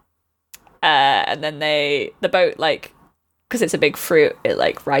tetchy. And then the boat, like, because it's a big fruit, it,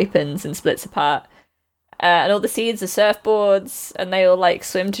 like, ripens and splits apart. And all the seeds are surfboards, and they all, like,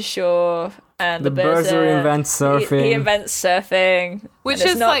 swim to shore. And the Berser invents surfing. He invents surfing. Which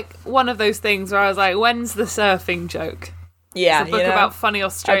is, like, one of those things where I was like, when's the surfing joke? Yeah, it's a book about funny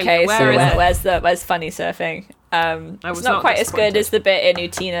Australia. Okay, where's where's funny surfing? It's not quite as good as the bit in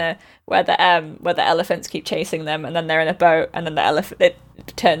Utina where the elephants keep chasing them, and then they're in a boat, and then the elephant it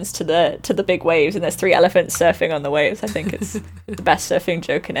turns to the big waves, and there's 3 elephants surfing on the waves. I think it's the best surfing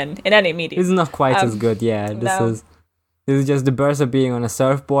joke in any medium. It's not quite as good, yeah. This is just the Berser being on a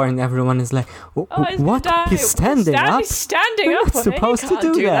surfboard, and everyone is like, "What? He's standing up? He's standing up. He's supposed to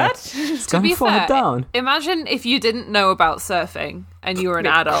do that. He's going to fall down." Imagine if you didn't know about surfing and you were an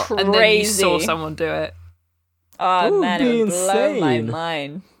adult, and then you saw someone do it. Oh man, it would blow my insane.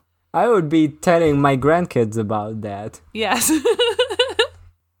 mind. I would be telling my grandkids about that. Yes.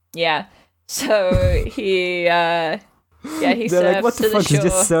 Yeah. So he They're surfs like, what the fuck shore. is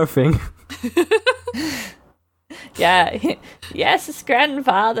just surfing? Yeah. Yes, it's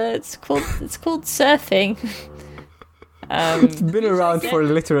grandfather. It's called surfing. It's been around for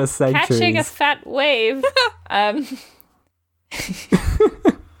literal centuries. Catching a fat wave. I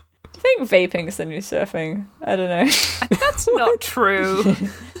think vaping is the new surfing. I don't know. That's not true.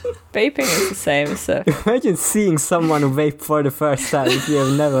 Vaping is the same as surfing. Imagine seeing someone vape for the first time if you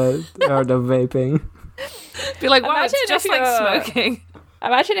have never heard of vaping. Be like, wow, it's just like smoking.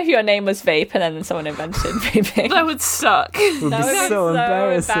 Imagine if your name was Vape and then someone invented vaping. That would suck. It would be so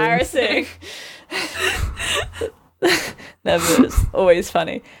embarrassing. Never. It's always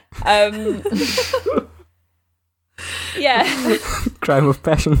funny. Yeah. Crime of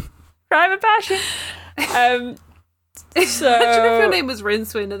passion. Crime of passion. So imagine if your name was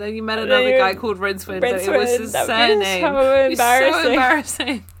Rincewind and then you met another guy called Rincewind, but it was his surname. So embarrassing. So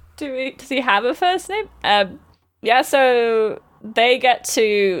embarrassing. Does he have a first name? Yeah, so they get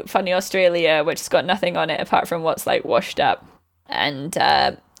to funny Australia, which has got nothing on it apart from what's like washed up. And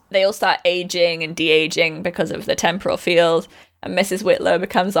they all start aging and de-aging because of the temporal field. And Mrs. Whitlow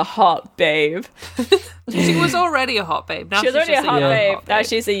becomes a hot babe. She was already a hot babe. Now she was already a hot babe. Hot babe. Now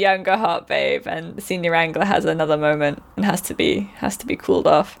she's a younger hot babe. And the senior wrangler has another moment and has to be cooled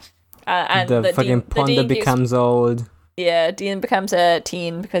off. And the fucking Ponder becomes old. Yeah, Dean becomes a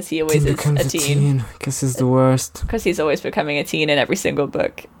teen because he always is a teen. Because he's the worst. Because he's always becoming a teen in every single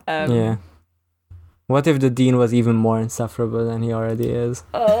book. Yeah. What if the Dean was even more insufferable than he already is?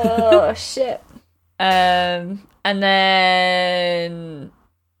 Oh, shit. And then...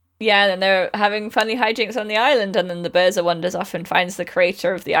 Yeah, then they're having funny hijinks on the island, and then the Berser wanders off and finds the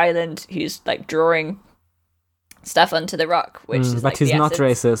creator of the island who's, like, drawing stuff onto the rock, which is, but like, he's the not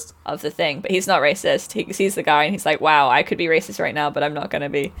racist. Of the thing. But he's not racist. He sees the guy and he's like, wow, I could be racist right now, but I'm not going to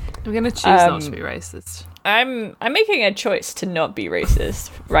be. I'm going to choose not to be racist. I'm making a choice to not be racist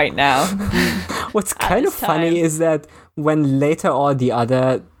right now. What's kind of funny is that when later all the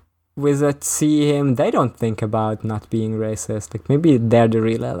other wizards see him, they don't think about not being racist. Like, maybe they're the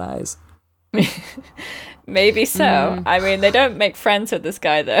real allies. Maybe so. I mean, they don't make friends with this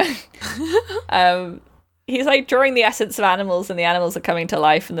guy, though. He's like drawing the essence of animals, and the animals are coming to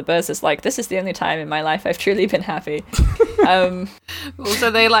life, and the Berser's like, this is the only time in my life I've truly been happy.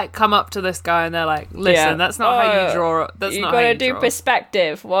 Also, they like come up to this guy and they're like, listen, that's not how you draw. That's not how you do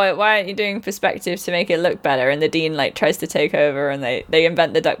perspective. Why aren't you doing perspective to make it look better? And the Dean like tries to take over, and they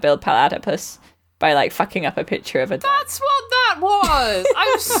invent the duck-billed platypus by like fucking up a picture of a duck. That's what that was.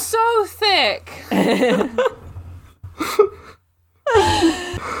 I'm so thick.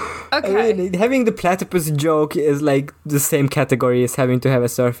 Okay. I mean, having the platypus joke is like the same category as having to have a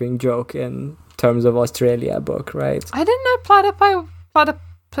surfing joke in terms of Australia book, right? I didn't know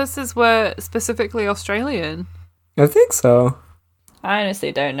platypuses were specifically Australian. I think so. I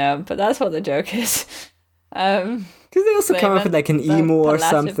honestly don't know, but that's what the joke is. Because they also come up with like an emu or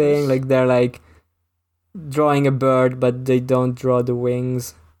something. Like they're like drawing a bird, but they don't draw the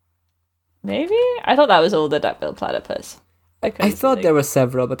wings. Maybe? I thought that was all the duck-billed platypus. I thought there were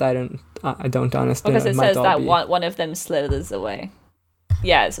several, but I don't honestly. Because it says that one of them slithers away.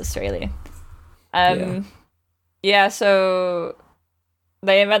 Yeah, it's Australian. Yeah, so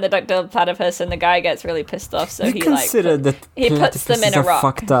they invent the duck-billed platypus, and the guy gets really pissed off. So he puts them in a rock.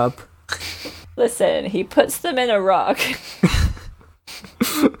 Fucked up. Listen, he puts them in a rock.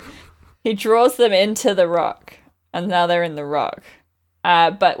 He draws them into the rock, and now they're in the rock.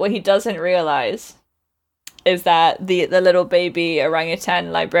 But what he doesn't realize is that the little baby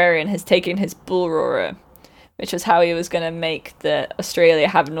orangutan librarian has taken his bull roarer, which was how he was going to make the Australia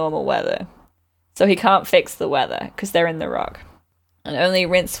have normal weather. So he can't fix the weather because they're in the rock. And only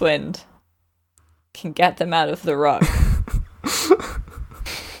Rincewind can get them out of the rock.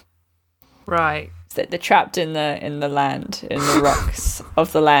 Right. So they're trapped in the land, in the rocks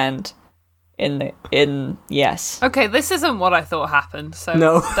of the land. Yes. Okay, this isn't what I thought happened. So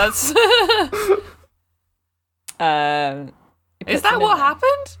no, that's. Is that what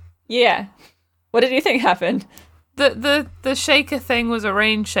happened? Yeah. What did you think happened? The shaker thing was a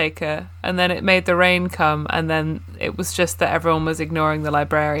rain shaker, and then it made the rain come, and then it was just that everyone was ignoring the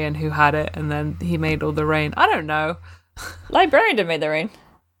librarian who had it, and then he made all the rain. I don't know. Librarian didn't make the rain.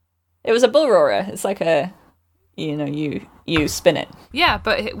 It was a bull roarer. It's like a, you spin it. Yeah,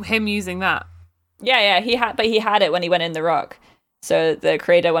 but him using that. Yeah, he had it when he went in the rock. So the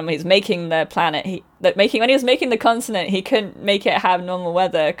creator, when he was making the planet, when he was making the continent, he couldn't make it have normal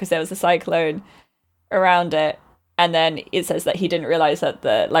weather because there was a cyclone around it. And then it says that he didn't realize that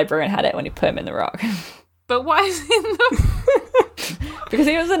the librarian had it when he put him in the rock. But why is he in the... Because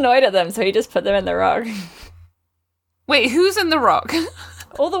he was annoyed at them, so he just put them in the rock. Wait, who's in the rock?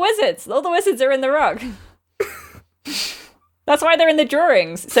 All the wizards. All the wizards are in the rock. That's why they're in the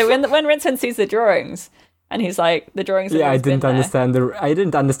drawings. So when Rincewind sees the drawings, and he's like, the drawings. Yeah, I didn't understand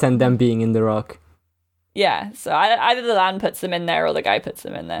them being in the rock. Yeah, so either the land puts them in there or the guy puts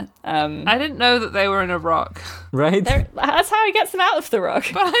them in there. I didn't know that they were in a rock. Right? That's how he gets them out of the rock.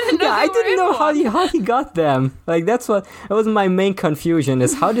 But I didn't know. Yeah, I didn't know how he got them. Like that was my main confusion: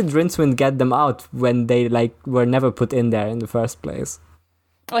 is how did Rincewind get them out when they were never put in there in the first place?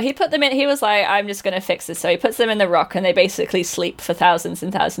 Well, he put them in. He was like, "I'm just going to fix this." So he puts them in the rock, and they basically sleep for thousands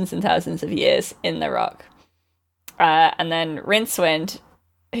and thousands and thousands of years in the rock. And then Rincewind,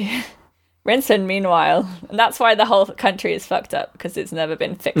 Rincewind, meanwhile, and that's why the whole country is fucked up, because it's never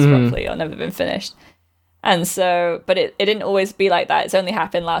been fixed properly or never been finished. And so, but it didn't always be like that. It's only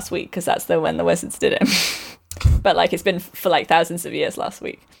happened last week, because that's when the wizards did it. But like it's been for like thousands of years last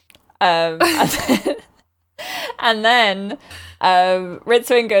week. And then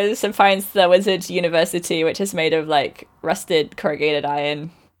Rincewind goes and finds the wizard university, which is made of like rusted corrugated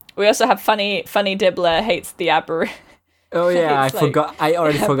iron. We also have funny Dibbler hates the Aborigines. Oh yeah, I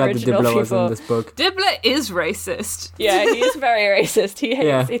already forgot that Dibbler was in this book. Dibbler is racist. Yeah, he is very racist.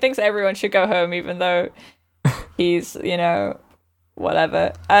 He thinks everyone should go home, even though he's,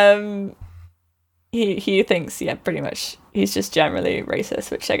 whatever. He thinks, pretty much he's just generally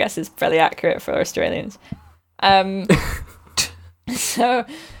racist, which I guess is fairly accurate for Australians. So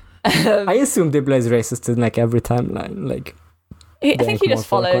I assume Dibbler is racist in like every timeline, like. I think he just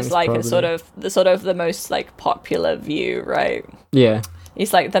follows like a sort of the most like popular view, right? Yeah.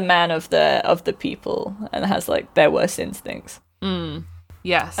 He's like the man of the people and has like their worst instincts.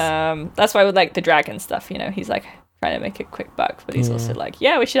 Yes. That's why with like the dragon stuff, he's like trying to make a quick buck, but he's also like,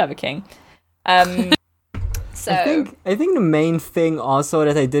 we should have a king. So I think the main thing also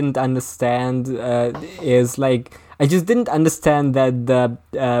that I didn't understand is like I just didn't understand that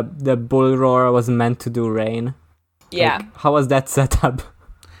the bull roar was meant to do rain. Yeah. Like, how was that set up?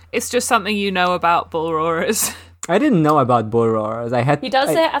 It's just something you know about bull roarers. I didn't know about bull roarers. He does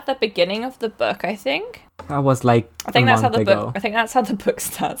it at the beginning of the book, I think. That was like I think that's how the ago. book. I think that's how the book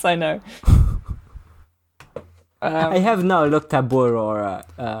starts. I know. I have now looked at bull roarer,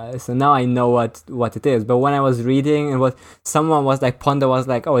 so now I know what it is. But when I was reading, someone was like, Ponda was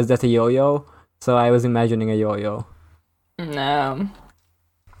like, "Oh, is that a yo-yo?" So I was imagining a yo-yo. No.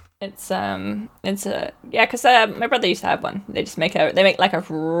 It's because my brother used to have one. They just make like a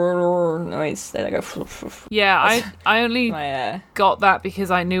noise. They like go. Yeah, I only got that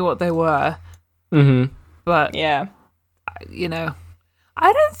because I knew what they were. Mm-hmm. But yeah,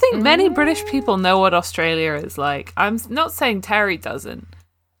 I don't think many British people know what Australia is like. I'm not saying Terry doesn't.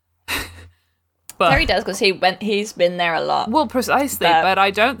 But Terry does because he's been there a lot. Well, precisely, but I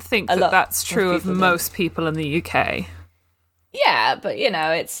don't think that's true of most people in the UK. Yeah, but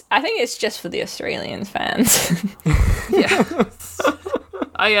I think it's just for the Australian fans. Yeah.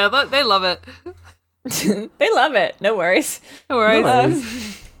 Oh yeah, they love it. They love it. No worries. No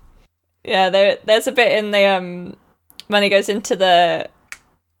worries. Yeah, there's a bit in the when he goes into the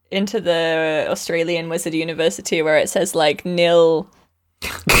Australian Wizard University where it says like nil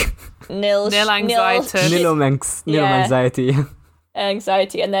anxiety,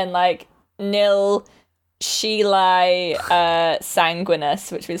 anxiety, and then like nil Sheila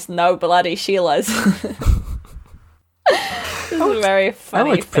sanguinus, which was no bloody Sheilas. This is very funny.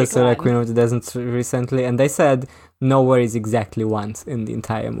 I watched Priscilla, Queen of the Desert recently, and they said no worries exactly once in the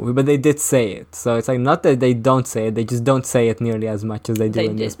entire movie, but they did say it. So it's like not that they don't say it; they just don't say it nearly as much as they do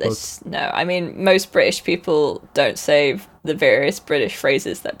in this book. No, I mean most British people don't say the various British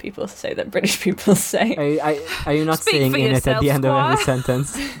phrases that people say that British people say. Are you not saying in it at the end of every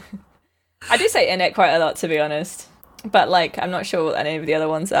sentence? I do say in it quite a lot, to be honest, but like I'm not sure what any of the other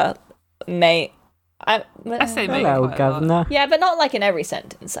ones are. Mate, I say mate. Hello, governor. Yeah, but not like in every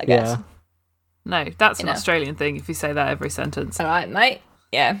sentence, I guess. Yeah. No, that's an Australian thing. If you say that every sentence, all right, mate.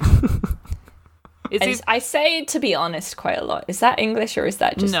 Yeah. I say to be honest quite a lot. Is that English or is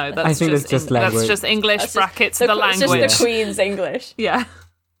that just? No, I think it's just language. That's just English that's brackets the language. It's just the Queen's English. Yeah.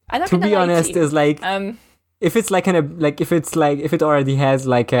 To be honest, is like if it's like if it already has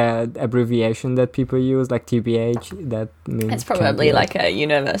like a abbreviation that people use, like TBH, that means it's probably like a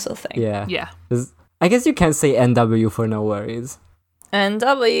universal thing. Yeah. Yeah. I guess you can say NW for no worries.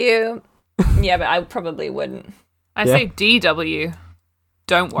 NW. Yeah, but I probably wouldn't. I say DW.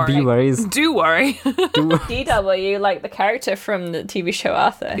 Don't worry. Be worries. Do worry. DW, like the character from the TV show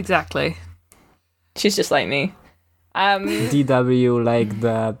Arthur. Exactly. She's just like me. DW, like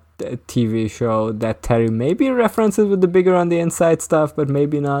the TV show that Terry maybe references with the bigger on the inside stuff, but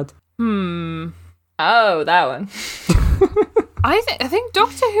maybe not. Oh, that one. I think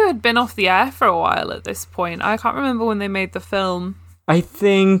Doctor Who had been off the air for a while at this point. I can't remember when they made the film. I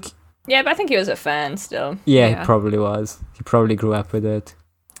think... Yeah, but I think he was a fan still. Yeah, he probably was. He probably grew up with it.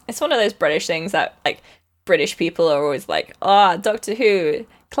 It's one of those British things that, like, British people are always like, Doctor Who,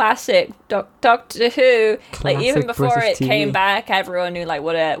 classic, Doctor Who. Classic like, even before British it TV. came back, everyone knew, like,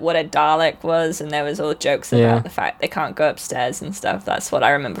 what a Dalek was, and there was all jokes about the fact they can't go upstairs and stuff. That's what I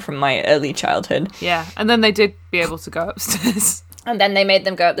remember from my early childhood. Yeah, and then they did be able to go upstairs. And then they made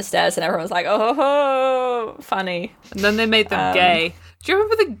them go up the stairs, and everyone was like, oh, funny. And then they made them gay. Do you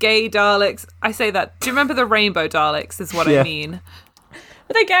remember the gay Daleks? I say that. Do you remember the rainbow Daleks is what I mean.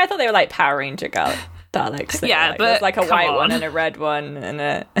 I thought they were like Power Ranger Daleks. Yeah, but there's like a white on. one and a red one and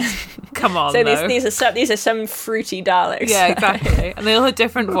a. Come on. So though. these are some fruity Daleks. Yeah, exactly. And they all had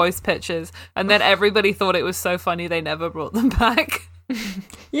different voice pitches, and then everybody thought it was so funny they never brought them back.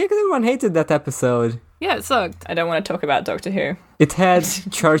 Yeah, because everyone hated that episode. Yeah, it sucked. I don't want to talk about Doctor Who. It had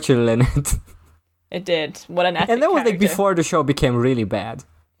Churchill in it. It did. What an epic And that was like character. before the show became really bad.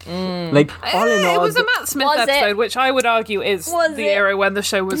 Like, all in all... It was a Matt Smith Was it? episode, which I would argue is Was the it? era when the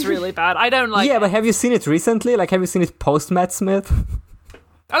show was really bad. I don't like yeah, it. but have you seen it recently? Like, have you seen it post Matt Smith?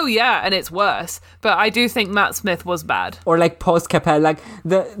 Oh, yeah, and it's worse. But I do think Matt Smith was bad. Or like post Capaldi? Like,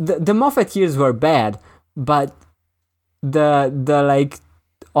 the Moffat years were bad, but the like,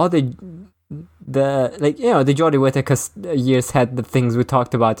 all the like, you know, the Jodie Whittaker years had the things we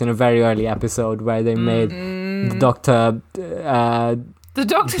talked about in a very early episode where they made the Doctor... The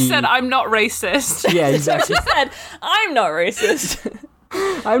Doctor said, I'm not racist. Yeah, exactly. She said, I'm not racist.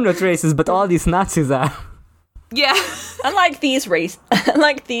 I'm not racist, but all these Nazis are. Yeah. Unlike these racists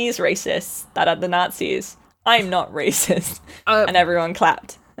that are the Nazis, I'm not racist. And everyone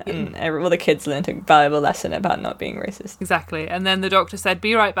clapped. And all the kids learned a valuable lesson about not being racist. Exactly. And then the Doctor said,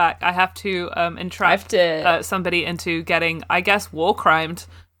 be right back. I have to entrap somebody into getting, I guess, war crimed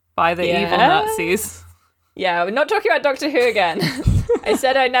by the evil Nazis. Yeah, we're not talking about Doctor Who again. I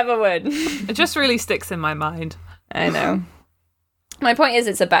said I never would. It just really sticks in my mind. I know. My point is,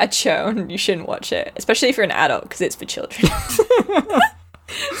 it's a bad show and you shouldn't watch it, especially if you're an adult, because it's for children. So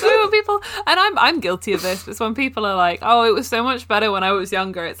when people, and I'm guilty of this, but when people are like, "Oh, it was so much better when I was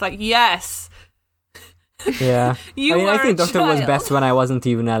younger," it's like, yes, Yeah. I think a Doctor was child. best when I wasn't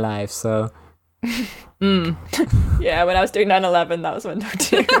even alive, so... Yeah, when I was doing 9/11, that was when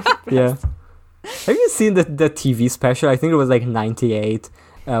Doctor Who was best. Yeah. Have you seen the TV special? I think it was like 98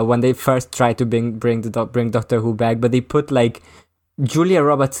 when they first tried to bring Doctor Who back, but they put like Julia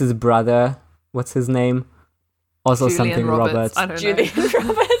Roberts' brother. What's his name? Also Julian something Roberts. I don't know. Julian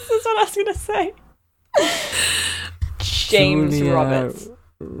Roberts is what I was going to say. James Julia Roberts.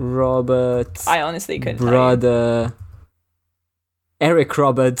 Roberts. I honestly couldn't tell you. brother. Eric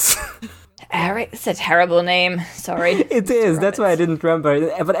Roberts. Eric, it's a terrible name. Sorry. It is. That's why I didn't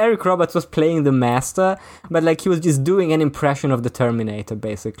remember. But Eric Roberts was playing the Master, but like he was just doing an impression of the Terminator,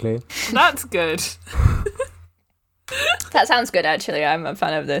 basically. That's good. That sounds good, actually. I'm a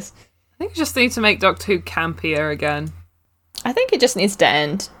fan of this. I think you just need to make Doctor Who campier again. I think it just needs to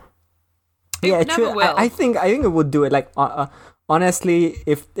end. It never will. I think it would do it. Like honestly,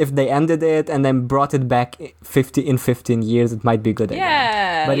 if they ended it and then brought it back in 15 years, it might be good again.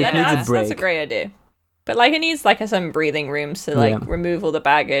 Yeah, But it needs a break. That's a great idea. But like, it needs like some breathing rooms to like remove all the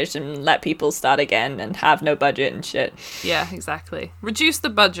baggage and let people start again and have no budget and shit. Yeah, exactly. Reduce the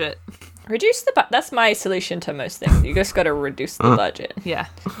budget. Reduce the that's my solution to most things. You just got to reduce the budget. Yeah.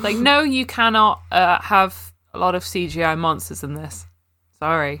 Like, no, you cannot have a lot of CGI monsters in this.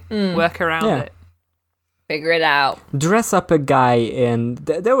 Sorry. Work around it. Figure it out. Dress up a guy in...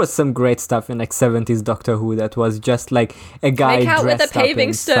 There was some great stuff in like 70s Doctor Who that was just like a guy Make out with dressed a paving up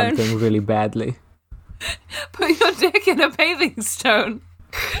in stone. something really badly. Put your dick in a paving stone.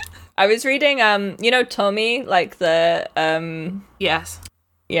 I was reading, you know, Tommy, like the Yes.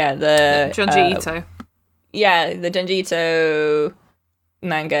 yeah, the Junji Ito. Yeah, the Junji Ito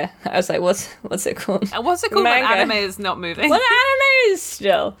manga. I was like, what's it called? What's it called when Manga. anime is not moving? Well, anime is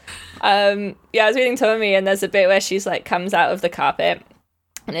still. Yeah, I was reading Tommy, and there's a bit where she's like comes out of the carpet,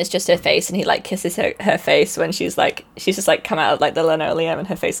 and it's just her face, and he like kisses her face when she's just like come out of like the linoleum, and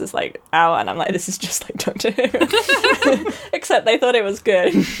her face is like ow, and I'm like, this is just like Doctor Who, except they thought it was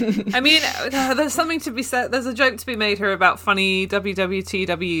good. I mean, there's something to be said. There's a joke to be made here about funny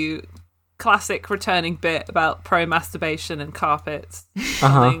WWTW classic returning bit about pro-masturbation and carpets.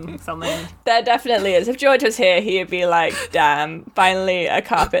 Something. There definitely is. If George was here, he'd be like, damn, finally a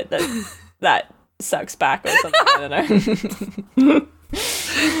carpet that sucks back or something. I don't know.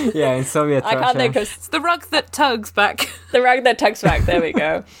 Yeah, in Soviet I Russia. can't think of It's the rug that tugs back. the rug that tugs back. There we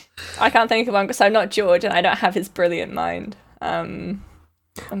go. I can't think of one because I'm not George and I don't have his brilliant mind. Why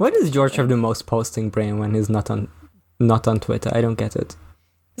does George have the most posting brain when he's not on Twitter? I don't get it.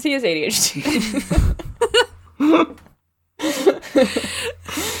 He has ADHD. I'm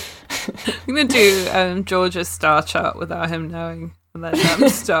going to do George's star chart without him knowing and then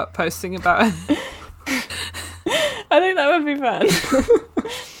start posting about it. I think that would be fun.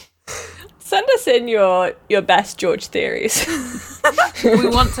 Send us in your best George theories. We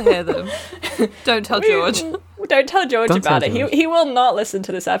want to hear them. Don't tell George. Don't tell George Don't about tell it. George. He will not listen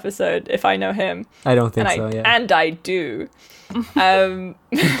to this episode if I know him. I don't think so, yeah. And I do. Do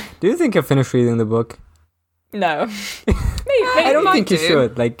you think you've finished reading the book? No. I don't think you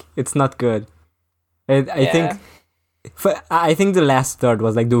should. Like, it's not good. I think the last third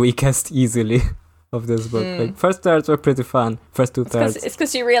was like the weakest easily of this book. Like, first thirds were pretty fun. First two thirds. It's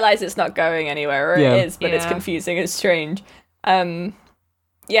because you realize it's not going anywhere, or it is, but it's confusing and strange.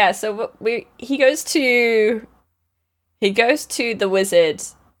 So he goes to the wizard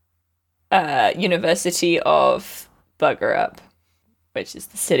University of Bugger Up, which is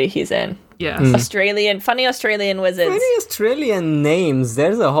the city he's in. Yeah. Funny Australian wizards. Funny Australian names.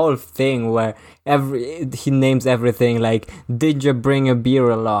 There's a whole thing where he names everything like, did you bring a beer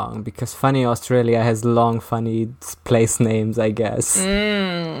along? Because Funny Australia has long, funny place names, I guess.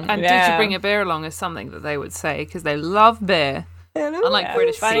 And did you bring a beer along is something that they would say, because they love beer. Unlike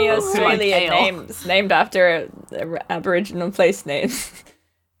British Funny people Australian like names named after Aboriginal place names.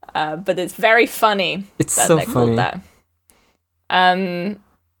 But it's very funny. It's so funny. That.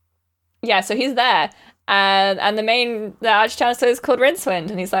 So he's there, and the Arch Chancellor is called Rincewind,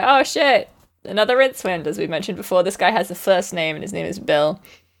 and he's like, oh shit, another Rincewind, as we mentioned before. This guy has a first name, and his name is Bill.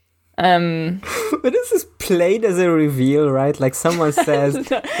 But this is played as a reveal, right? Like, someone says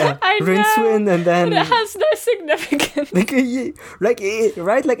Rincewind, and then but it has no significance.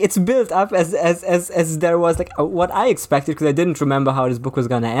 Right? Like, it's built up as there was like what I expected, because I didn't remember how this book was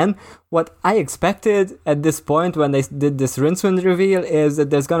gonna end. What I expected at this point when they did this Rincewind reveal is that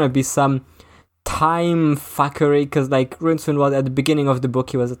there's gonna be some time fuckery, because like Rincewind was at the beginning of the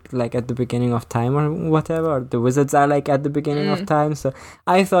book, he was like at the beginning of time or whatever, or the wizards are like at the beginning of time. So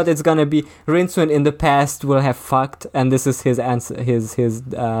I thought it's gonna be Rincewind in the past will have fucked, and this is his answer, his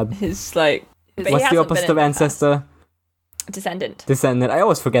like, what's the opposite of ancestor? Descendant. I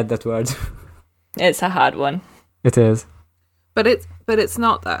always forget that word. It's a hard one. It is. But it's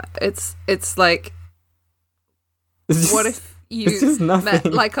not that. It's like, what if you met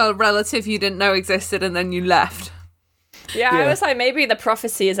like a relative you didn't know existed and then you left? Yeah, I was like, maybe the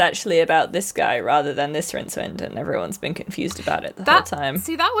prophecy is actually about this guy rather than this Rincewind, and everyone's been confused about it the whole time.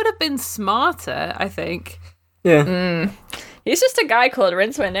 See, that would have been smarter, I think. Yeah. He's just a guy called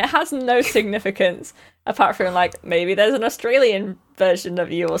Rincewind. It has no significance apart from like, maybe there's an Australian version of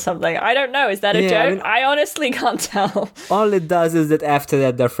you or something. I don't know. Is that a joke? I honestly can't tell. All it does is that after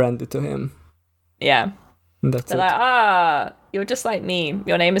that they're friendly to him. Yeah. That's They're like, you're just like me.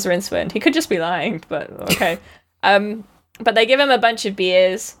 Your name is Rincewind. He could just be lying, but okay. But they give him a bunch of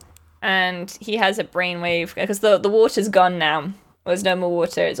beers, and he has a brainwave, because the water's gone now. There's no more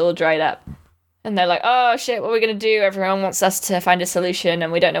water. It's all dried up. And they're like, oh shit, what are we going to do? Everyone wants us to find a solution,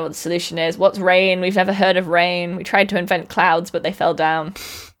 and we don't know what the solution is. What's rain? We've never heard of rain. We tried to invent clouds, but they fell down.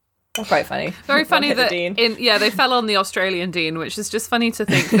 That's quite funny. Very funny that they fell on the Australian Dean, which is just funny to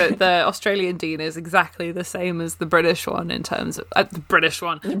think that the Australian Dean is exactly the same as the British one in terms of the British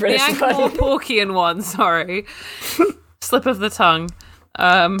one, the Ankh-Morporkian one. Sorry, slip of the tongue,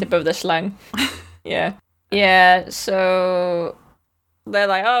 tip of the slang. Yeah. So they're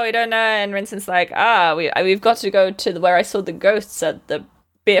like, oh, we don't know, and Rince's like, we've got to go to where I saw the ghosts at the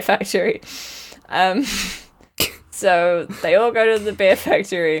beer factory. So they all go to the beer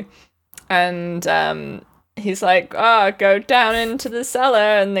factory, and he's like, go down into the cellar,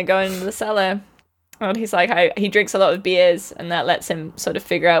 and they go into the cellar, and he's like, he drinks a lot of beers, and that lets him sort of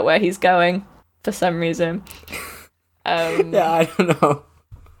figure out where he's going for some reason. I don't know.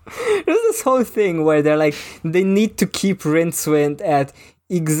 There's this whole thing where they're like, they need to keep Rincewind at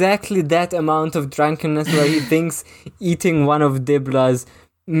exactly that amount of drunkenness where he thinks eating one of Dibla's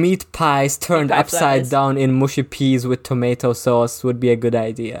meat pies turned upside down in mushy peas with tomato sauce would be a good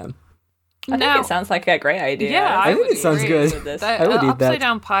idea. I think it sounds like a great idea. Yeah, I think it sounds good. I would eat that. Upside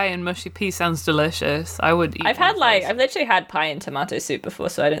down pie and mushy pea sounds delicious. I would eat. I've literally had pie and tomato soup before,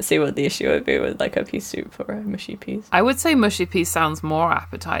 so I don't see what the issue would be with like a pea soup or a mushy peas. I would say mushy peas sounds more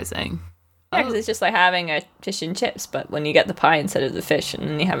appetizing. Yeah, because it's just like having a fish and chips, but when you get the pie instead of the fish, and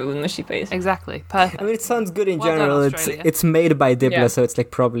then you have it with mushy peas. Exactly, perfect. I mean, it sounds good in general. It's made by Dibla, so it's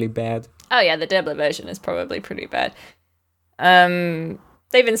like probably bad. Oh yeah, the Dibla version is probably pretty bad.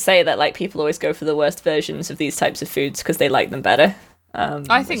 They even say that like people always go for the worst versions of these types of foods because they like them better.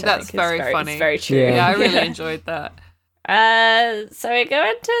 I think that's very funny. It's very true. Yeah, I really enjoyed that. So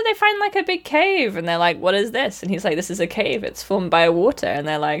they find like a big cave, and they're like, what is this? And he's like, this is a cave. It's formed by water. And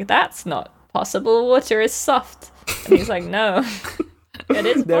they're like, that's not possible. Water is soft. And he's like, no, it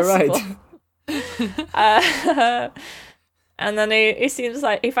is possible. They're right. And then he seems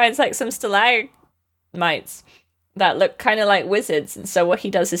like he finds like some stalagmites that look kind of like wizards, and so what he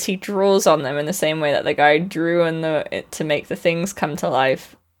does is he draws on them in the same way that the guy drew on to make the things come to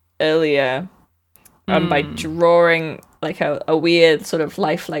life earlier, by drawing like a weird sort of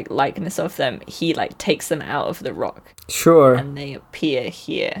lifelike likeness of them, he like takes them out of the rock. Sure. And they appear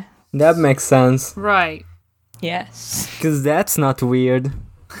here. That makes sense. Right. Yes. Because that's not weird.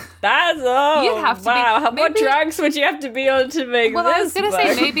 That's You'd have to wow. be, what drugs would you have to be on to make well, this? I was going to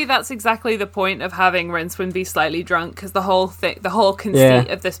say maybe that's exactly the point of having Rincewind be slightly drunk, because the whole conceit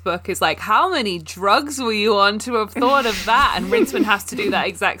of this book is like, how many drugs were you on to have thought of that? And Rincewind has to do that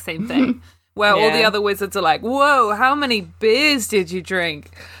exact same thing, where all the other wizards are like, whoa, how many beers did you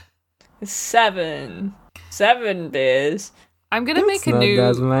drink? 7 beers. I'm going to make a Not new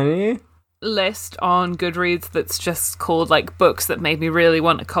that many. list on Goodreads that's just called like books that made me really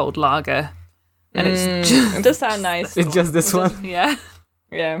want a cold lager, and it's just, it does sound nice. It's just this one. yeah,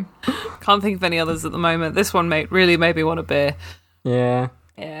 can't think of any others at the moment. This one really made me want a beer. Yeah,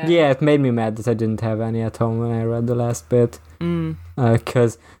 it made me mad that I didn't have any at home when I read the last bit,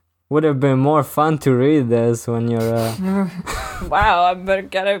 because would have been more fun to read this when you're wow, I'm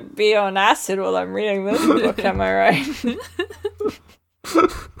gonna be on acid while I'm reading this book, am I right?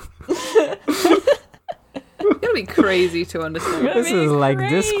 It's gonna be crazy to understand. this is like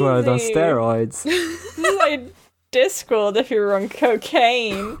Discworld on steroids. This is like Discworld if you're on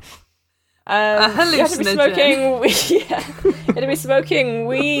cocaine. A hallucinogen. You had to be smoking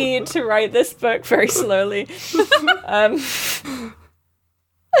weed to write this book very slowly.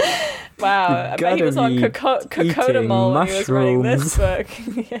 Wow, I bet he was on cocodamol when he was writing this book.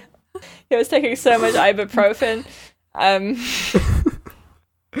 He was taking so much ibuprofen.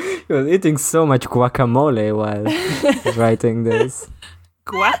 He was eating so much guacamole while writing this.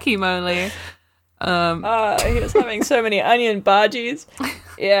 Guacamole. He was having so many onion bhajis.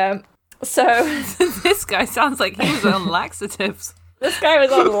 Yeah. So this guy sounds like he was on laxatives. This guy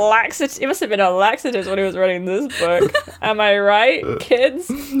was on laxatives. He must have been on laxatives when he was writing this book. Am I right, kids?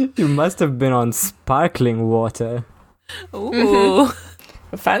 You must have been on sparkling water. Ooh.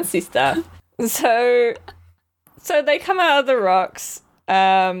 Fancy stuff. So they come out of the rocks.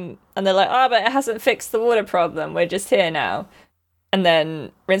 And they're like, oh, but it hasn't fixed the water problem. We're just here now. And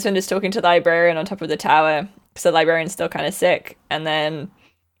then Rincewind is talking to the librarian on top of the tower, because the librarian's still kind of sick. And then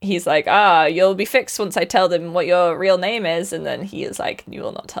he's like, you'll be fixed once I tell them what your real name is. And then he is like, you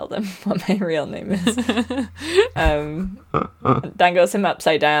will not tell them what my real name is. Dangles him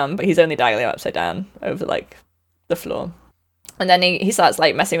upside down, but he's only dangling him upside down over like the floor. And then he starts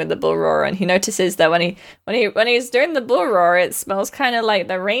like messing with the bull roar, and he notices that when he's doing the bull roar, it smells kind of like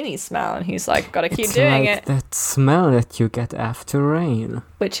the rainy smell, and he's like, gotta keep doing like it. That smell that you get after rain,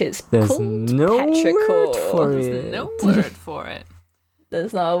 which is there's called no petrichor. word for it. There's no word for it.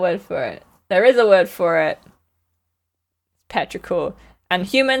 There's not a word for it. There is a word for it. Petrichor. And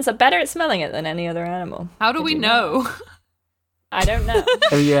humans are better at smelling it than any other animal. How do we know? I don't know.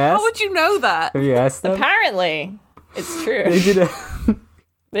 Have you asked? How would you know that? Have you asked them? Apparently. It's true.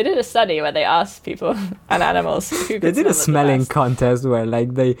 They did a study where they asked people and animals who could They did a smelling best. contest where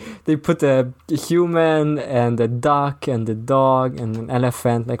like they put a human and a duck and a dog and an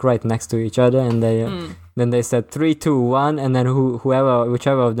elephant like right next to each other, and they then they said 3, 2, 1, and then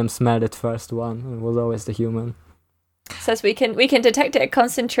whichever of them smelled it first won. It was always the human. It says we can detect it at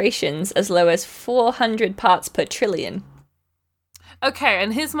concentrations as low as 400 parts per trillion. Okay,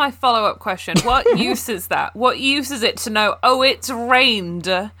 and here's my follow-up question. What use is that? What use is it to know, oh, it's rained?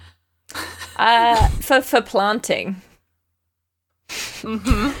 For planting.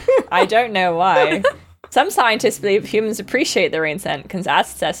 Mm-hmm. I don't know why. Some scientists believe humans appreciate the rain scent because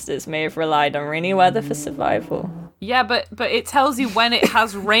ancestors may have relied on rainy weather for survival. Yeah, but it tells you when it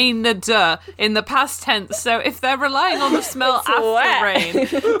has rained in the past tense, so if they're relying on the smell after wet. rain,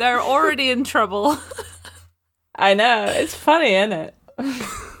 they're already in trouble. I know, it's funny, isn't it?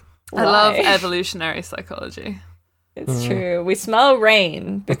 I love evolutionary psychology. It's true. We smell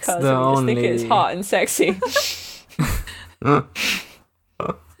rain because we just think it's hot and sexy.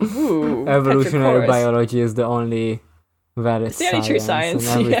 Ooh, evolutionary biology is the only valid it's the only true science,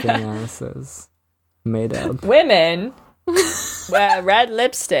 and everything else is made up. Women wear red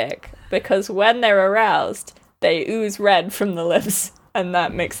lipstick because when they're aroused, they ooze red from the lips, and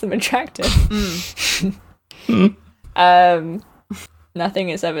that makes them attractive. Nothing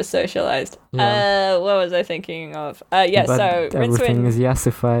is ever socialized. Yeah. What was I thinking of? But so everything Rincewind, is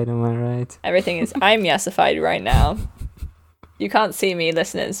yassified, am I right? everything is. I'm yassified right now. You can't see me,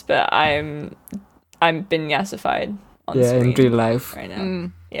 listeners, but I'm been yassified on screen in real life right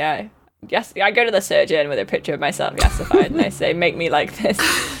now. Yeah. Yes, I go to the surgeon with a picture of myself yassified, and I say, "Make me like this."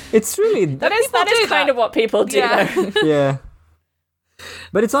 It's really that is kind of what people do. Yeah. Though. yeah.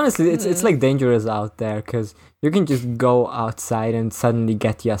 But it's honestly, it's like dangerous out there because you can just go outside and suddenly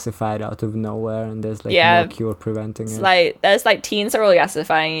get yassified out of nowhere, and there's like no cure preventing it. Like there's like teens are all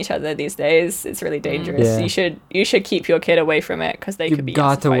yassifying each other these days. It's really dangerous. Yeah. You should keep your kid away from it because could be. You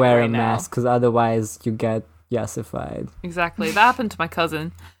got to wear right a mask because otherwise you get yassified. Exactly. That happened to my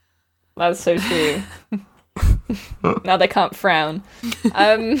cousin. That's so true. Now they can't frown.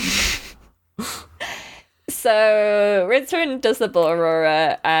 So Rincewind does the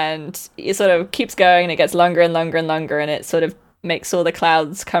Aurora, and it sort of keeps going, and it gets longer and longer and longer, and it sort of makes all the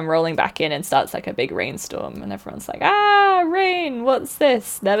clouds come rolling back in and starts like a big rainstorm, and everyone's like, rain, what's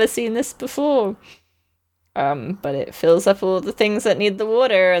this? Never seen this before. But it fills up all the things that need the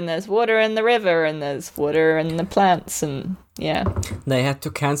water, and there's water in the river, and there's water in the plants, and yeah. They had to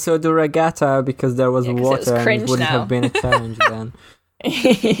cancel the regatta because there was water, and it wouldn't have been a challenge then.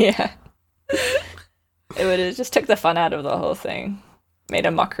 Yeah. It would have just took the fun out of the whole thing. Made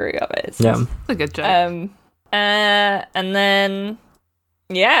a mockery of it. Yeah. That's a good joke. And then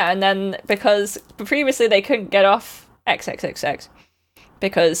because previously they couldn't get off XXXX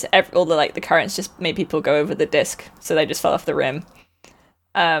because all the currents just made people go over the disc, so they just fell off the rim.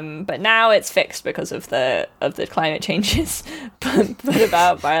 But now it's fixed because of the climate changes put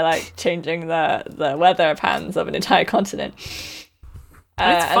about by like changing the weather patterns of an entire continent.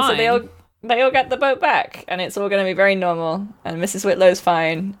 And so they all get the boat back, and it's all going to be very normal, and Mrs. Whitlow's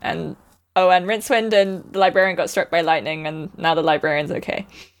fine, and Rincewind and the librarian got struck by lightning, and now the librarian's okay.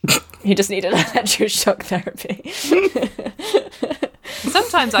 He just needed electroshock therapy.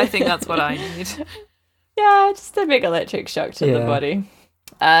 Sometimes I think that's what I need. Yeah, just a big electric shock to the body.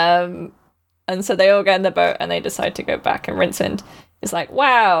 And so they all get in the boat, and they decide to go back, and Rincewind is like,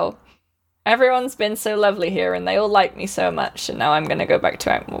 wow, everyone's been so lovely here, and they all like me so much, and now I'm going to go back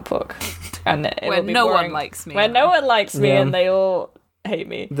to Ankh-Morpork. And where no one likes me. Where no one likes me, and they all hate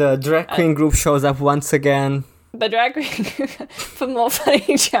me. The drag queen group shows up once again. The drag queen for more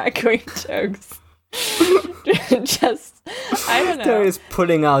funny drag queen jokes. Just, I don't know. There is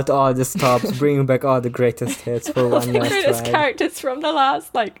pulling out all the stops, bringing back all the greatest hits for one last greatest ride. Characters from the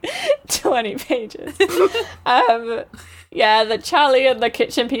last 20 pages. Yeah, the Charlie and the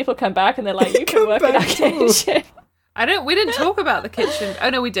kitchen people come back, and they're like, "You can work in our kitchen." We didn't talk about the kitchen. Oh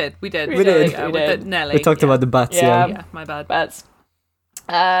no, we did. We did. We did. With Nelly. We talked about the butts. Yeah, my bad. Butts.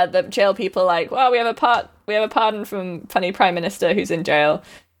 The jail people like, well, we have a pardon from funny prime minister who's in jail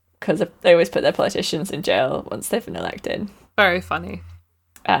because they always put their politicians in jail once they've been elected. Very funny.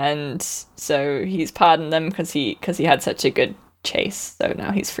 And so he's pardoned them because he had such a good chase. So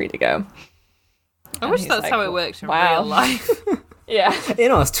now he's free to go. I wish that's how it worked in real life. Yeah.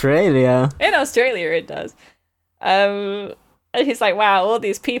 In Australia. In Australia, it does. And he's like, wow, all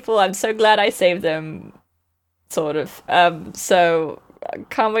these people, I'm so glad I saved them, sort of. So I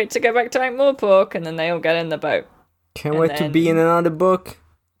can't wait to go back to Ankh-Morpork, and then they all get in the boat. Can't wait to be in another book.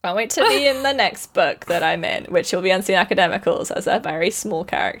 Can't wait to be in the next book that I'm in, which will be Unseen Academicals as a very small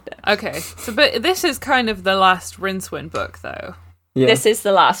character. Okay, but this is kind of the last Rincewind book, though. Yeah. This is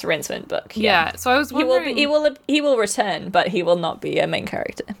the last Rincewind book. Yeah. So I was wondering, he will return, but he will not be a main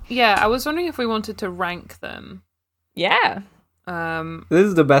character. Yeah, I was wondering if we wanted to rank them. Yeah. This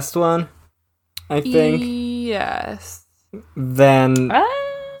is the best one, I think. Yes. Then.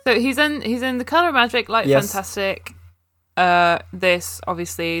 So he's in The Color of Magic, Light Fantastic. This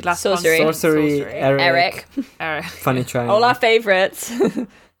obviously last Sorcery. Eric. Funny China. All our favorites.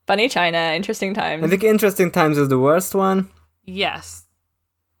 Funny China. Interesting Times. I think Interesting Times is the worst one. Yes.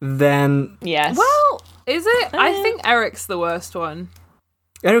 Then. Yes. Well, is it? I think Eric's the worst one.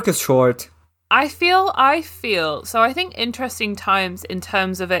 Eric is short. I feel. So I think Interesting Times, in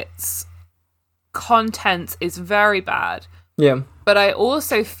terms of its content, is very bad. Yeah. But I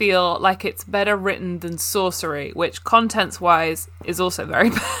also feel like it's better written than Sorcery, which contents-wise is also very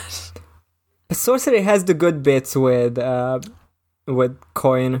bad. Sorcery has the good bits with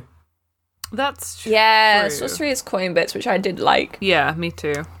Coin. That's true. Yeah, Sorcery is Coin bits, which I did like. Yeah, me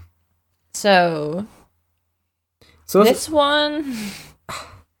too. So this one...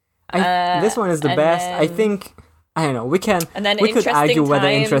 this one is the best. I think... I don't know. We could argue whether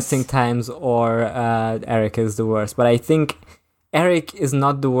Interesting Times or Eric is the worst, but I think Eric is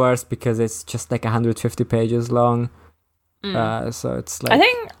not the worst because it's just like 150 pages long. So it's like... I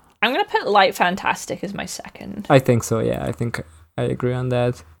think I'm going to put Light Fantastic as my second. I think so, yeah. I think I agree on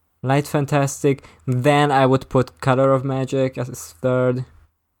that. Light Fantastic. Then I would put Color of Magic as third.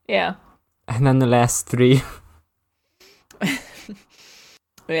 Yeah. And then the last three.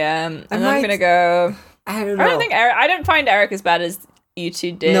 Yeah. And I'm going to go... I don't know. I don't find Eric as bad as you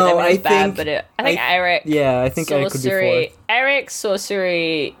two did. No, I mean, it was I bad, think- but I think Eric. Yeah, I think Eric could be fourth. Eric,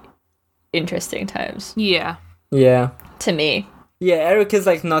 sorcery, interesting times Yeah. Yeah. to me. Yeah, Eric is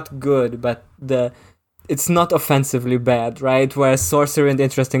like not good, but it's not offensively bad, right? Whereas Sorcery and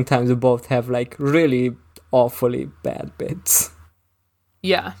Interesting Times both have like really awfully bad bits.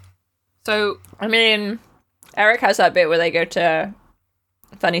 Yeah. So I mean, Eric has that bit where they go to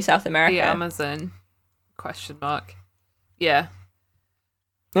funny South America. the Amazon ? Yeah.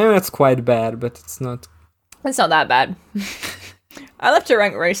 I mean, it's quite bad, but it's not. It's not that bad. I love to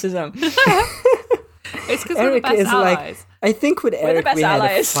rank racism. It's because we're the Eric best is allies. like. I think with the Eric best we had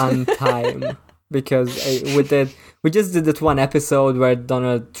allies. a fun time because we just did that one episode where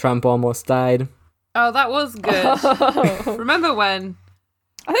Donald Trump almost died. Oh, that was good. Remember when?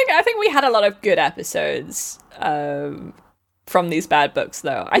 I think we had a lot of good episodes from these bad books,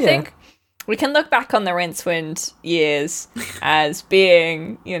 though. I think we can look back on the Rincewind years as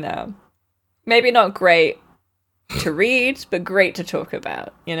being, maybe not great to read, but great to talk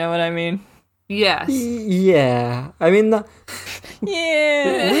about. You know what I mean? Yes. Yeah, I mean,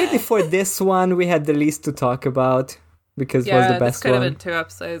 Yeah. really for this one we had the least to talk about because it was the this best could one. have been 2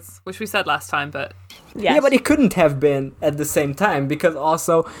 episodes, which we said last time, but Yes. Yeah, but it couldn't have been at the same time because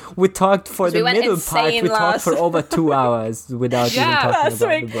also we talked for the we went middle part. insane We talked last- for over 2 hours without even Yeah, talking Last about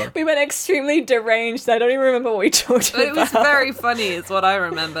the week book. we went extremely deranged. I don't even remember what we talked But about. it was very funny, is what I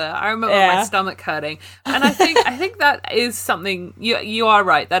remember. I remember Yeah. my stomach hurting, and I think that is something. You are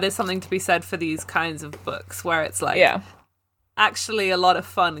right. That is something to be said for these kinds of books, where it's like, actually, a lot of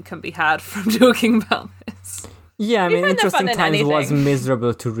fun can be had from talking about this. Yeah, I mean, find that Interesting fun in Times was anything.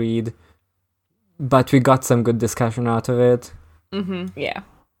 miserable to read, but we got some good discussion out of it. Yeah.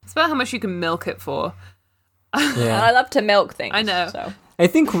 It's about how much you can milk it for. And Yeah, I love to milk things. I know. So. I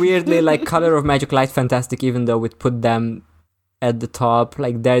think weirdly, like Color of Magic, Light Fantastic, even though we put them at the top,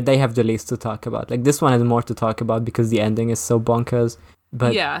 like they have the least to talk about. Like this one has more to talk about because the ending is so bonkers.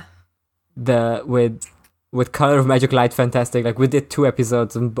 But Yeah. with Color of Magic, Light Fantastic, like we did 2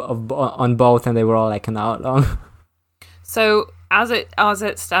 episodes on both, and they were all like an hour long. So as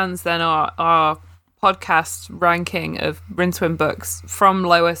it stands, then our podcast ranking of Rincewind books from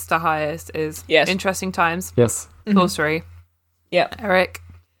lowest to highest is Interesting Times, Yes. Sorcery, Eric,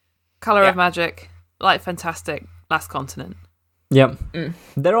 Color Yeah. of Magic, Light Fantastic, Last Continent. Yep.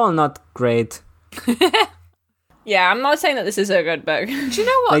 They're all not great. Yeah, I'm not saying that this is a good book. Do you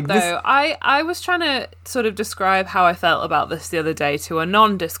know what, Like this- though? I was trying to sort of describe how I felt about this the other day to a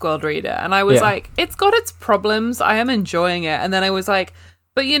non-Discworld reader, and I was Yeah. like, it's got its problems. I am enjoying it. And then I was like,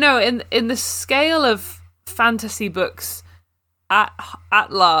 but in the scale of fantasy books at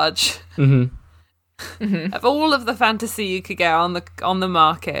large, of all of the fantasy you could get on the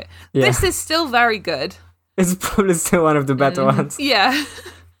market, this is still very good. It's probably still one of the better ones. Yeah.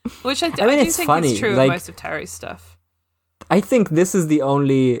 Which I mean, do it's think funny, is true like- of most of Terry's stuff. I think this is the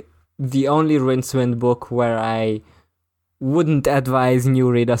only Rincewind book where I wouldn't advise new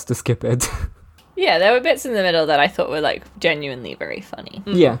readers to skip it. Yeah, there were bits in the middle that I thought were like genuinely very funny.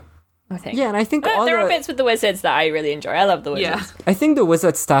 Yeah. I think. Yeah, and I think all there are the, bits with the wizards that I really enjoy. I love the wizards. Yeah. I think the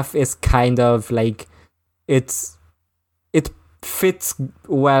wizard stuff is kind of like it fits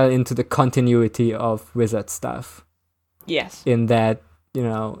well into the continuity of wizard stuff. Yes. In that,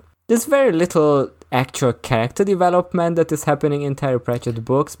 there's very little actual character development that is happening in Terry Pratchett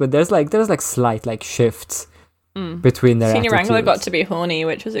books, but there's slight like shifts between their Senior Wrangler attitudes. got to be horny,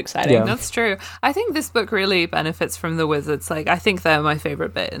 which was exciting. Yeah. That's true. I think this book really benefits from the wizards. Like, I think they're my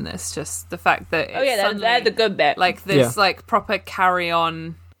favorite bit in this. Just the fact that Oh yeah, they're the good bit. like this like proper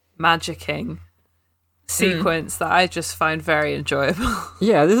carry-on magicking sequence that I just find very enjoyable.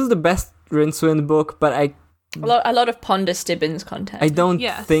 Yeah, this is the best Rincewind book, but a lot of Ponder Stibbins content. I don't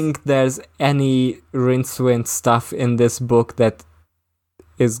Yes. think there's any Rincewind stuff in this book that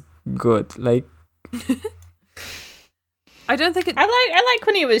is good. Like, I don't think it. I like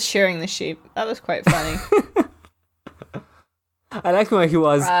when he was shearing the sheep. That was quite funny. I like when he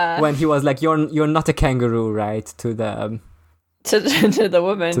was like, "You're not a kangaroo, right?" To the to the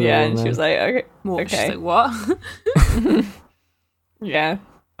woman, To the and she woman. was like, okay, Well, she's okay, like, what? yeah.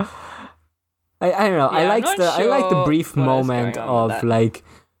 I don't know. I Yeah, like I'm the not I like the sure brief what is moment going on with of that. like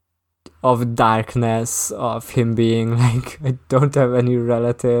of darkness of him being like, I don't have any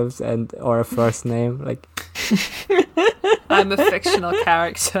relatives or a first name. Like, I'm a fictional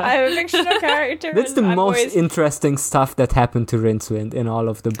character. I'm a fictional character. that's the and I'm most always- interesting stuff that happened to Rincewind in all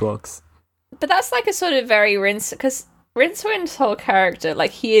of the books. But that's like a sort of very because Rincewind's whole character,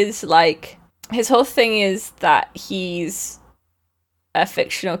 like he is like his whole thing is that he's a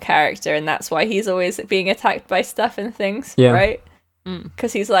fictional character, and that's why he's always being attacked by stuff and things, Yeah. right?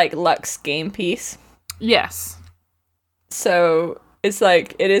 because he's like Luck's game piece. Yes. So it's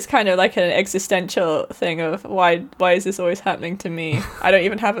like, it is kind of like an existential thing of why is this always happening to me? I don't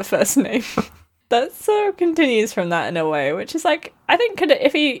even have a first name. That sort of continues from that in a way, which is like, I think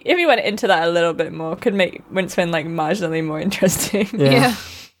if he went into that a little bit more, could make Rincewind like marginally more interesting. Yeah.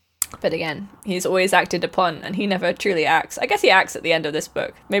 But again, he's always acted upon, and he never truly acts. I guess he acts at the end of this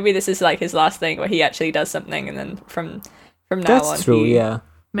book. Maybe this is like his last thing where he actually does something, and then from now on, that's true.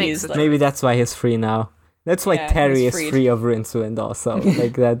 Makes it. Maybe that's why he's free now. That's why Terry is free of Rincewind also.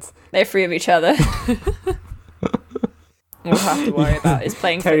 Like that's they're free of each other. We'll have to worry about is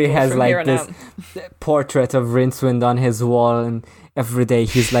playing Terry football has from like here on this out. portrait of Rincewind on his wall, and every day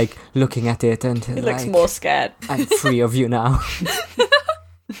he's like looking at it, and He he's looks like, more scared. I'm free of you now.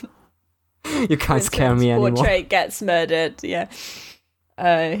 You can't scare me anymore. Portrait gets murdered. Yeah.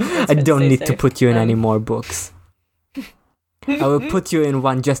 I don't need to put you in any more books. I will put you in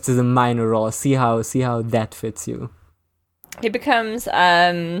one just as a minor role. See how that fits you. He becomes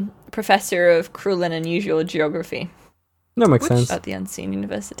professor of cruel and unusual geography. That makes sense. At the Unseen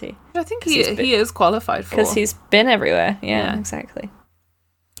University. I think he is qualified for. Because he's been everywhere. Yeah, exactly.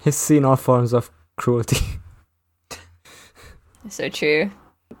 He's seen all forms of cruelty. So true.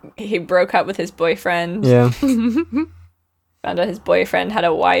 He broke up with his boyfriend. Yeah. Found out his boyfriend had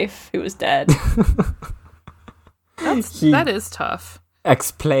a wife who was dead. That is tough.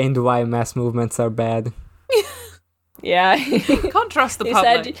 Explained why mass movements are bad. Yeah. Can't trust the he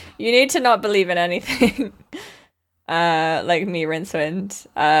public. said, you need to not believe in anything. Like me, Rincewind.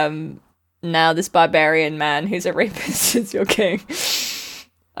 Now this barbarian man who's a rapist is your king.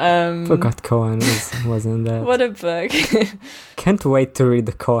 Forgot Cohen was in that. What a book. Can't wait to read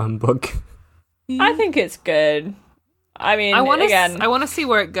the Cohen book. I think it's good. I mean, I want again, to see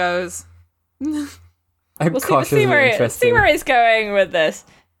where it goes. I'm we'll cautiously see where interested. it's going with this.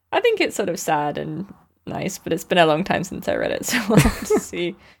 I think it's sort of sad and nice, but it's been a long time since I read it, so we'll have to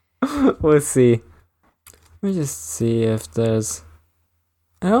see. We'll see. Let me just see if there's...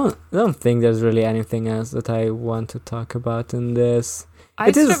 I don't think there's really anything else that I want to talk about in this.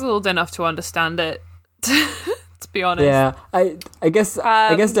 I struggled enough to understand it, to be honest. Yeah, I guess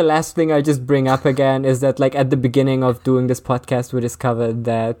the last thing I just bring up again is that like at the beginning of doing this podcast, we discovered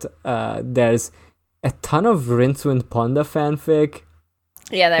that there's a ton of Rincewind Ponda fanfic.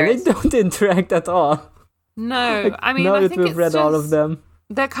 Yeah, there is. They don't interact at all. No, Like, I mean, now I that think we've read all of them.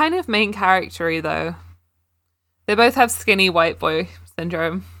 They're kind of main charactery though. They both have skinny white boy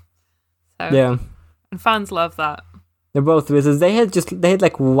syndrome. So, Yeah, and fans love that. they're both wizards. They had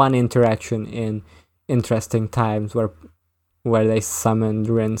like one interaction in Interesting Times where they summoned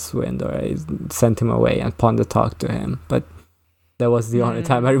Rincewind or sent him away and Ponda talked to him, but that was the only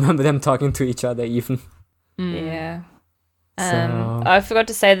time I remember them talking to each other even. Yeah. So... I forgot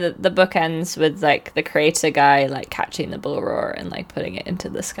to say that the book ends with like the creator guy like catching the bull roar and like putting it into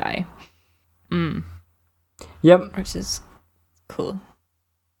the sky. Yep. Which is cool.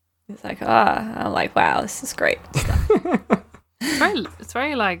 It's like, I'm like, wow, this is great stuff. It's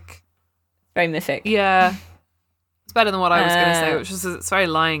very like... Very mythic. Yeah. It's better than what I was going to say, which is it's very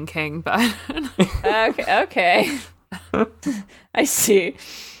Lion King, but I don't know. Okay. I see.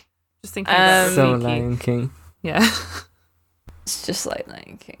 Just thinking about So Rafiki. Lion King. Yeah. It's just like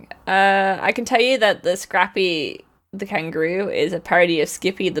Lion King. I can tell you that the Scrappy the Kangaroo is a parody of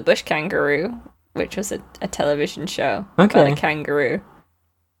Skippy the Bush Kangaroo, which was a television show about a kangaroo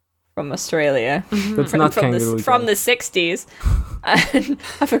from Australia. That's not Kangaroo Jack. From the 60s. And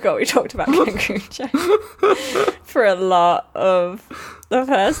I forgot we talked about Kangaroo Jack for a lot of the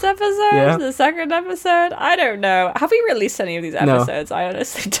first episode, the second episode. I don't know. Have we released any of these episodes? No. I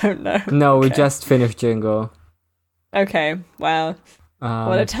honestly don't know. No, we just finished Jingo. Okay, wow.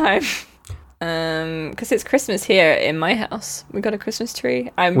 What a time. Because it's Christmas here in my house. We got a Christmas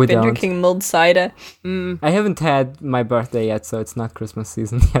tree. I've been drinking mulled cider. I haven't had my birthday yet, so it's not Christmas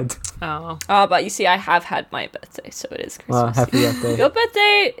season yet. Oh, but you see, I have had my birthday, so it is Christmas. Well, happy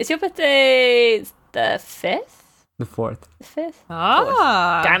birthday. Is your birthday the 5th? The 4th. The 5th?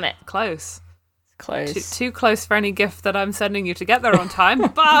 Ah, damn it. Close. Close. Too close for any gift that I'm sending you to get there on time,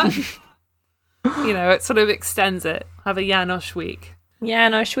 but, you know, it sort of extends it. Have a Janosch week.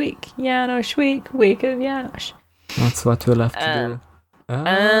 Janosch week. Janosch week. Week of Janosch. That's what we'll have to do.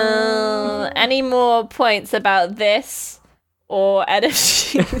 Any more points about this or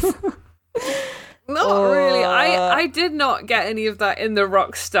NFTs? Not really. I did not get any of that in the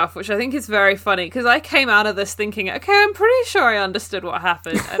rock stuff, which I think is very funny, because I came out of this thinking, okay, I'm pretty sure I understood what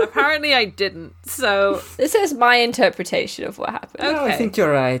happened, and apparently I didn't, so... This is my interpretation of what happened. Okay. No, I think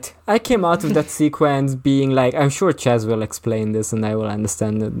you're right. I came out of that sequence being like, I'm sure Chaz will explain this and I will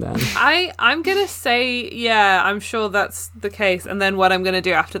understand it then. I'm gonna say, yeah, I'm sure that's the case, and then what I'm gonna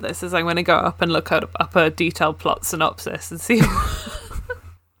do after this is I'm gonna go up and look up a detailed plot synopsis and see...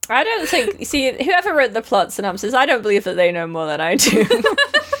 I don't think... You see, whoever wrote the plot synopsis, I don't believe that they know more than I do.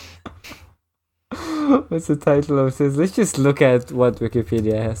 What's the title of this? Let's just look at what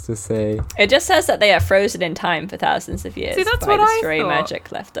Wikipedia has to say. It just says that they are frozen in time for thousands of years. See, that's by what the I stray thought.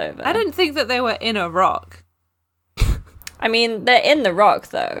 magic left over. I didn't think that they were in a rock. I mean, they're in the rock,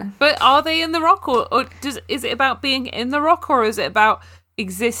 though. But are they in the rock, or is it about being in the rock, or is it about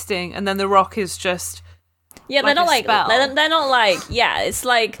existing and then the rock is just... Yeah, like they're not a like spell? they're not like it's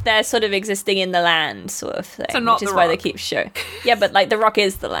like they're sort of existing in the land sort of thing, So not which is the why they rock. keep showing. Yeah, but like the rock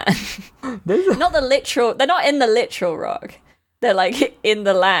is the land, not the literal. They're not in the literal rock. They're like in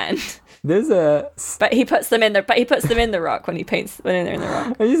the land. There's a... But he puts them in the. But he puts them in the rock when he paints when they're in the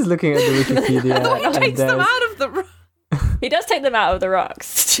rock. I'm just looking at the Wikipedia. He and takes them there's- out of the rock. He does take them out of the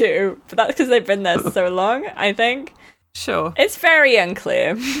rocks too, but that's because they've been there so long. I think Sure. it's very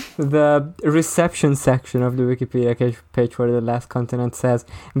unclear. The reception section of the Wikipedia page for The Last Continent says,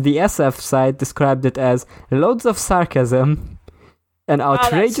 the SF site described it as loads of sarcasm, an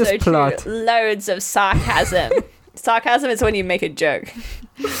outrageous oh, that's so plot. True. Loads of sarcasm. Sarcasm is when you make a joke.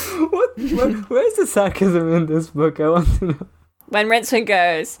 Where's the sarcasm in this book? I want to know. When Rincewind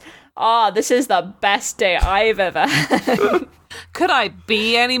goes, this is the best day I've ever had. Could I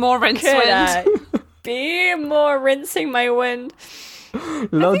be any more Could Rincewind? I be more rinsing my wind?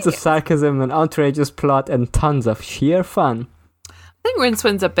 Loads of sarcasm, an outrageous plot, and tons of sheer fun. I think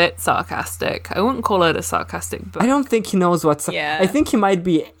Rincewind's a bit sarcastic. I wouldn't call it a sarcastic book. I don't think he knows what's... Yeah. I think he might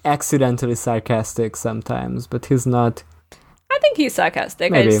be accidentally sarcastic sometimes, but he's not... I think he's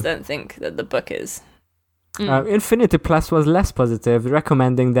sarcastic. Maybe. I just don't think that the book is. Infinity Plus was less positive,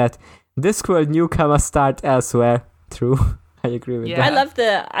 recommending that Discworld newcomers start elsewhere. True. I agree with Yeah.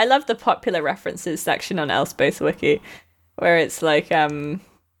 that. I love the popular references section on Elspace Wiki, where it's like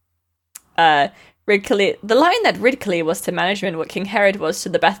Ridcully. The line that Ridcully was to management what King Herod was to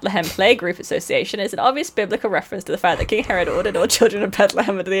the Bethlehem Playgroup Association is an obvious biblical reference to the fact that King Herod ordered all children of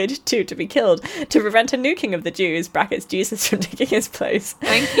Bethlehem under the age of 2 to be killed to prevent a new king of the Jews (Jesus) from taking his place.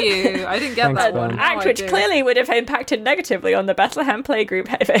 Thank you. I didn't get Thanks, that Ben. one. An Now act I which do. clearly would have impacted negatively on the Bethlehem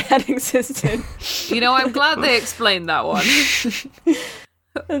Playgroup if it had existed. You know, I'm glad they explained that one.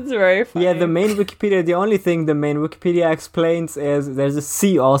 That's very funny. Yeah, the only thing the main Wikipedia explains is there's a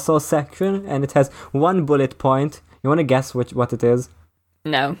See Also section, and it has one bullet point. You want to guess what it is?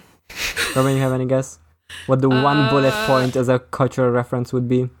 No. Robin, you have any guess? What the one bullet point as a cultural reference would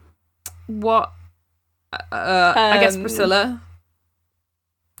be? What? I guess Priscilla.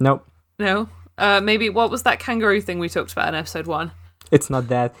 Nope, No. Maybe what was that kangaroo thing we talked about in episode 1? it's not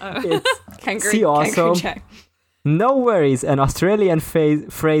that. Oh. It's Kangaroo, See Also. Kangaroo Jack. no worries, an Australian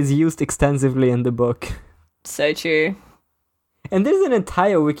phrase used extensively in the book. So true. And there's an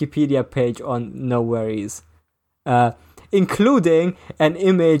entire Wikipedia page on no worries, including an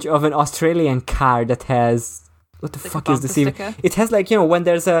image of an Australian car that has... What the Like a fuck is bumper this even? sticker? It has like, when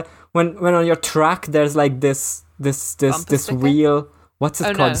there's when on your truck there's like this Bumper sticker? wheel. What's it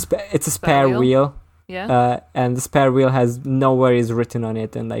Oh, called? no. It's a spare wheel. Yeah. And the spare wheel has no worries written on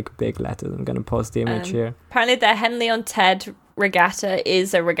it in like big letters. I'm gonna post the image here. Apparently, the Henley on Ted regatta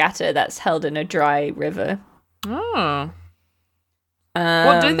is a regatta that's held in a dry river. Oh.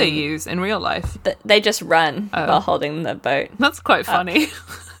 What do they use in real life? They just run Oh. while holding the boat. That's quite funny.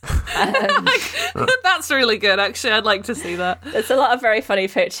 That's really good, actually. I'd like to see that. There's a lot of very funny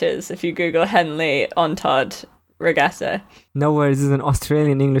pictures if you Google Henley on Todd regatta. No worries is an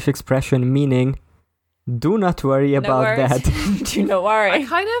Australian English expression meaning do not worry about worries. that. Do not worry.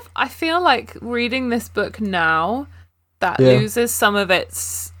 I feel like reading this book now, that Yeah. loses some of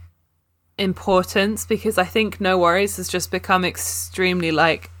its importance, because I think No Worries has just become extremely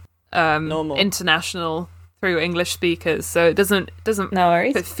Normal. international through English speakers, so it doesn't No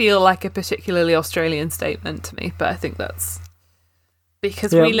worries. feel like a particularly Australian statement to me, but I think that's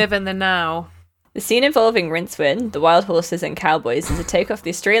because Yeah. we live in the now. The scene involving Rincewind, the wild horses and cowboys is a take off the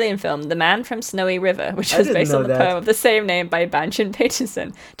Australian film The Man from Snowy River, which I was didn't based know on the that. poem of the same name by Banchin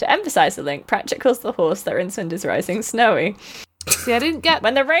Peterson. To emphasise the link, Pratchett calls the horse that Rincewind is riding Snowy. See, I didn't get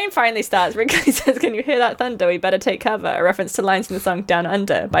When the rain finally starts, Wrigley says, "Can you hear that thunder? We better take cover," a reference to lines in the song Down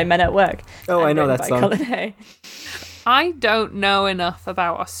Under by Men at Work. Oh, and I know written that by song. Colin Hay. I don't know enough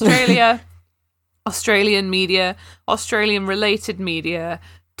about Australia Australian media, Australian-related media,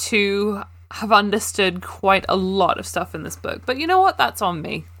 to have understood quite a lot of stuff in this book. But you know what? That's on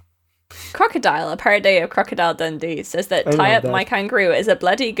me. Crocodile, a parody of Crocodile Dundee, says that Tie Up My Kangaroo is a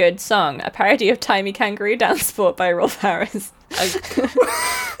bloody good song, a parody of Tie Me Kangaroo Dance Sport by Rolf Harris.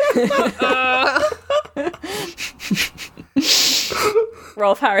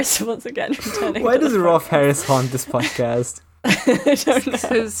 Rolf Harris once again returning. Why does Rolf Harris haunt this podcast? I don't know.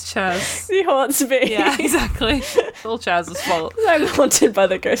 His Chaz. He haunts me. Yeah, exactly. It's all Chaz's fault. I'm haunted by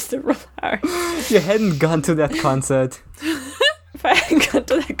the ghost of Rolf Harris. You hadn't gone to that concert. If I hadn't gone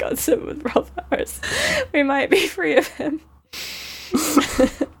to that concert with Rolf Harris, we might be free of him.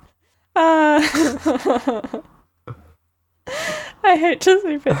 I hate to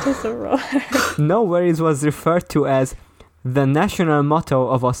see pictures of Rolf Harris. No Worries was referred to as the national motto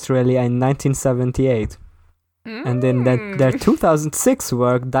of Australia in 1978. And in their 2006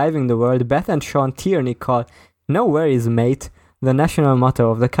 work, Diving the World, Beth and Sean Tierney called No Worries, Mate the national motto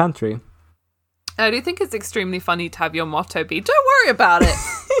of the country. I do think it's extremely funny to have your motto be, don't worry about it.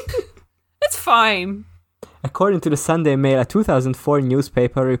 It's fine. According to the Sunday Mail, a 2004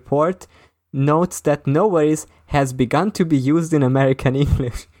 newspaper report notes that No Worries has begun to be used in American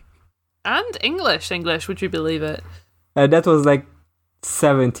English. And English, would you believe it? That was like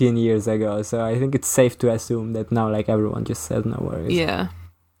 17 years ago, so I think it's safe to assume that now like everyone just says No Worries. Yeah.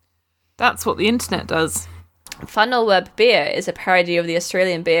 That's what the internet does. Funnel Web Beer is a parody of the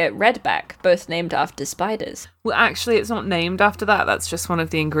Australian beer Redback, both named after spiders. Well, actually, it's not named after that. That's just one of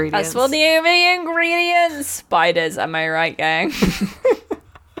the ingredients. That's one of the ingredients. Spiders, am I right, gang?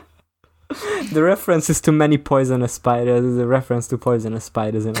 The reference is to many poisonous spiders is a reference to poisonous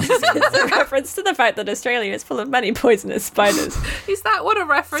spiders in Australia. It's a reference to the fact that Australia is full of many poisonous spiders. Is that what a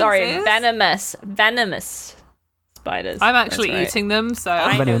reference is? Venomous spiders. I'm actually eating them, so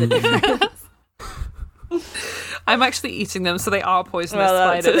I know the difference. I'm actually eating them, so they are poisonous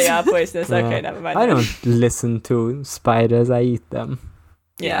spiders. So they are poisonous. Yeah. Okay, never mind. I don't listen to spiders, I eat them.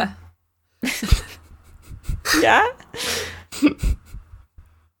 Yeah. Yeah?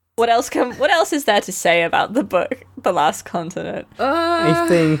 What else is there to say about the book, The Last Continent? I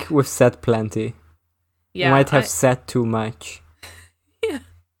think we've said plenty. Yeah, we might have said too much. Yeah.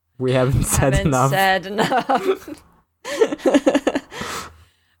 We haven't said enough.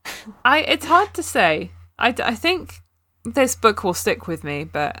 It's hard to say. I think this book will stick with me,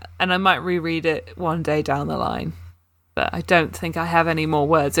 and I might reread it one day down the line. But I don't think I have any more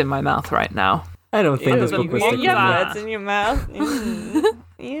words in my mouth right now. I don't think this book will stick with me. You have words in your mouth.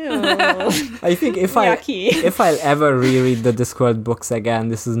 Ew. I think if I'll ever reread the Discworld books again,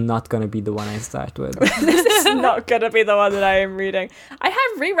 this is not going to be the one I start with. This is not going to be the one that I am reading. I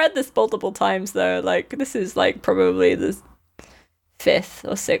have reread this multiple times, though. Like, this is, like, probably the 5th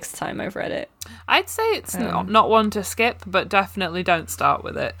or 6th time I've read it. I'd say it's not one to skip, but definitely don't start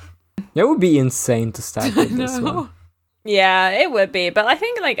with it. It would be insane to start with this one. Yeah, it would be, but I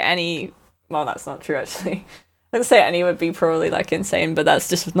think like any... Well, that's not true, actually. I would say any would be probably like insane, but that's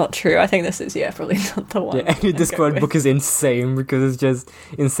just not true. I think this is, probably not the one. Yeah, any Discworld book is insane because it's just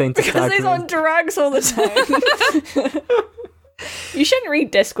insane to start with. Because he's on drugs all the time. You shouldn't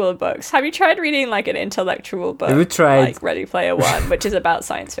read Discworld books. Have you tried reading like an intellectual book? Have you tried like Ready Player One, which is about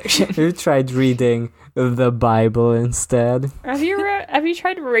science fiction? Have you tried reading the Bible instead? Have you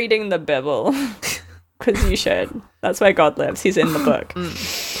tried reading the Bible? Because you should. That's where God lives. He's in the book.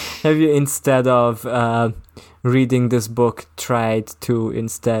 Have you, instead of reading this book, tried to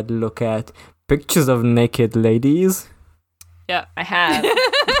instead look at pictures of naked ladies? Yeah, I have.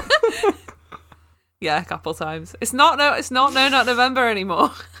 Yeah, a couple times. It's not November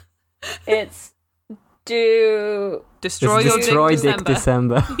anymore. It's Destroy Dick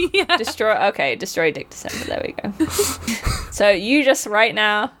December. Yeah. Destroy Dick December. There we go. So you just right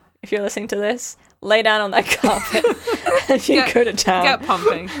now, if you're listening to this, lay down on that carpet and you go to town. Get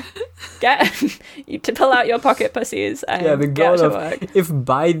pumping. You to pull out your pocket pussies and the get goal to work. If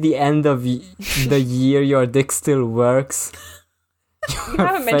by the end of the year your dick still works, you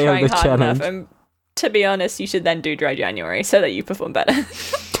haven't been trying hard enough. And to be honest, you should then do Dry January so that you perform better.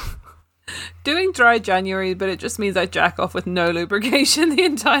 Doing Dry January, but it just means I jack off with no lubrication the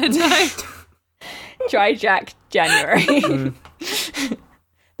entire time. Dry Jack January.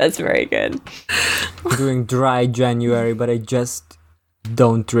 That's very good. I'm doing Dry January, but I just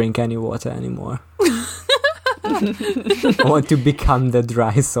don't drink any water anymore. I want to become the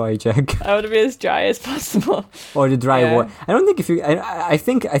dry soy jack. I want to be as dry as possible. Or the dry water. I don't think if you... I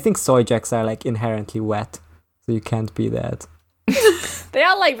think soy jacks are like inherently wet, so you can't be that. They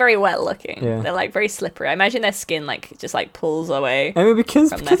are like very wet looking. Yeah. They're like very slippery. I imagine their skin like just like pulls away. I mean, because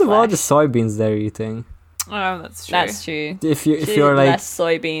from their of all the flesh. soybeans they're eating. Oh, that's true. That's true. If you're like less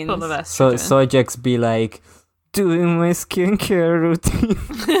soybeans. Full of so estrogen. Sojaks be like doing my skincare routine.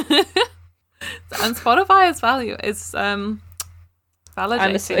 And Spotify is I'm a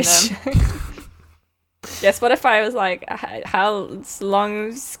validating switch. them. Yeah, Spotify was like, how long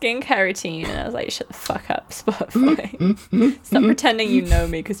skincare routine? And I was like, shut the fuck up, Spotify. Stop pretending you know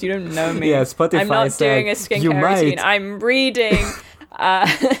me because you don't know me. Yeah, Spotify I'm not said, doing a "You skincare routine. might." I'm reading.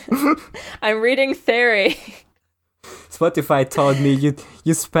 I'm reading theory. Spotify told me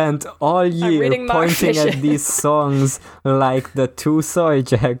you spent all year reading Mark pointing Fisher. at these songs like the two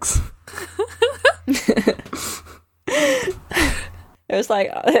Sojaks. It was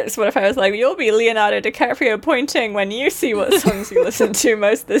like, Spotify was like, you'll be Leonardo DiCaprio pointing when you see what songs you listen to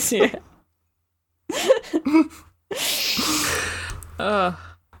most this year.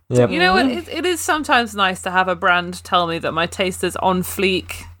 Yep. You know what? It is sometimes nice to have a brand tell me that my taste is on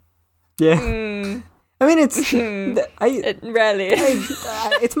fleek. Yeah. I mean, it's It rarely is.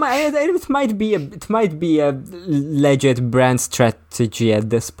 it might be a legit brand strategy at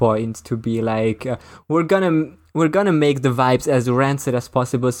this point to be like we're gonna make the vibes as rancid as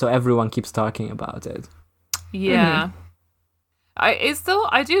possible so everyone keeps talking about it. Yeah. I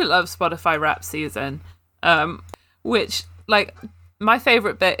do love Spotify rap season. Which like my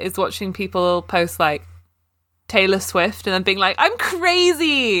favorite bit is watching people post like Taylor Swift and then being like, I'm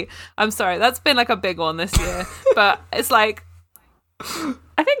crazy. I'm sorry, that's been like a big one this year. But it's like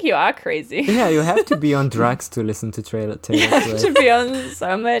I think you are crazy. Yeah, you have to be on drugs to listen to Taylor You have Swift. to be on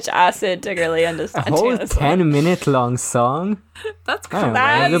so much acid to really A understand whole Taylor Swift. 10-minute long song? that's I don't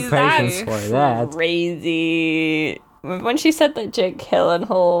crazy. know, the patience for that. Crazy. When she said that Jake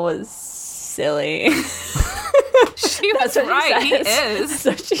Gyllenhaal was silly. She was That's what right, she he says. is.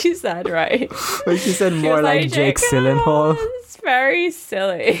 That's what she said, right? But she said She more was like Jake Gyllenhaal. It's very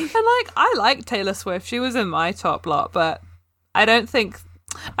silly. And like I like Taylor Swift. She was in my top lot, but I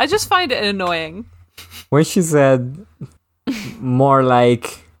just find it annoying. When she said more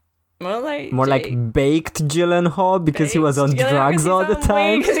like More like baked Gyllenhaal because he was on drugs all the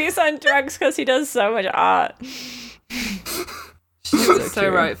time. Because he's on drugs because he does so much art. She was so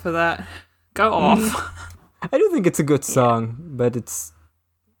right for that. Go off. I do think it's a good song, but it's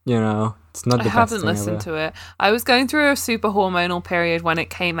it's not the I best haven't thing listened ever. to it. I was going through a super hormonal period when it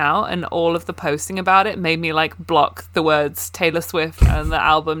came out, and all of the posting about it made me like block the words Taylor Swift and the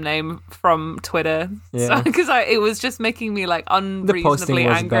album name from Twitter. Yeah. Because it was just making me like The unreasonably posting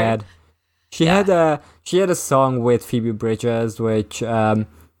was angry. bad. She had a song with Phoebe Bridgers, which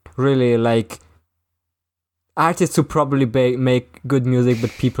really like artists who probably make good music,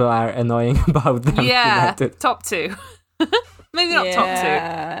 but people are annoying about them. Yeah, United. top two. Maybe not top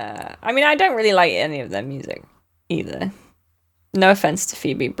two. I mean, I don't really like any of their music either. No offense to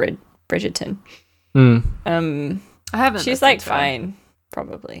Phoebe Bridgerton. Mm. I haven't. She's listened like to her. fine,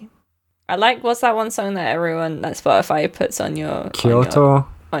 probably. I like what's that one song that Spotify puts on your Kyoto.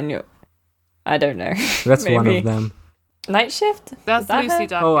 on your I don't know. That's one Maybe. of them. Night Shift? That's Is that Lucy her?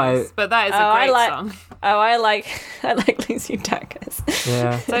 Dacus, but that is a I great like- song. Oh, I like Lucy Dacus.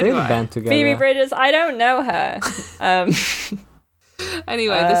 Yeah, So they've do I. band together. Phoebe Bridgers, I don't know her.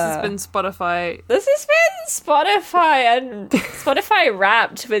 Anyway, this has been Spotify. This has been Spotify and Spotify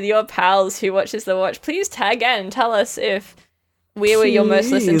Wrapped with your pals who watches the watch. Please tag in. Tell us if we were your most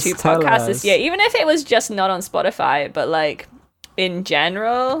listened to Please tell podcast us. this year. Even if it was just not on Spotify, but like in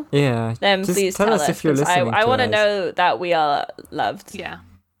general, Yeah, then just please tell us if you're 'cause listening. I want to us. know that we are loved. Yeah.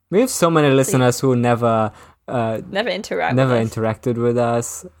 We have so many listeners who never Never interact never with us. interacted with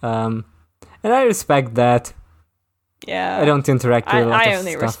us, and I respect that. Yeah. I don't interact with a lot I of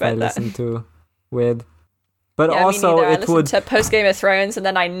only stuff I respect that. listen to with, but Yeah, also me neither. I it listened would. to post Game of Thrones, and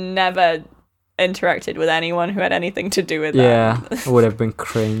then I never interacted with anyone who had anything to do with Yeah, that. it would have been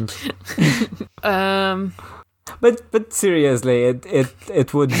cringe. But seriously,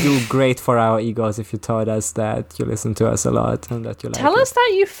 it would do great for our egos if you told us that you listen to us a lot and that you like Tell it. us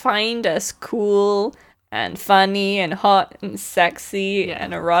that you find us cool and funny and hot and sexy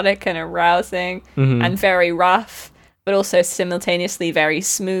and erotic and arousing Mhm. and very rough, but also simultaneously very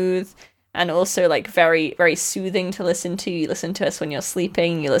smooth and also like very, very soothing to listen to. You listen to us when you're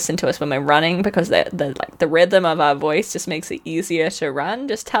sleeping, you listen to us when we're running because the rhythm of our voice just makes it easier to run.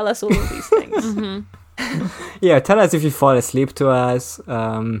 Just tell us all of these things. Yeah, tell us if you fall asleep to us.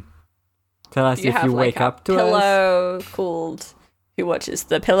 Tell us if have you like wake a up to us. pillow called Who Watches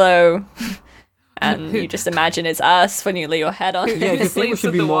the Pillow. and you just imagine it's us when you lay your head on it. Yeah, if you think we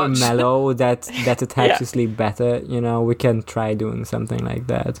should be more mellow, that it helps you sleep better, we can try doing something like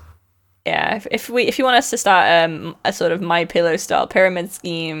that. Yeah, if you want us to start a sort of My Pillow style pyramid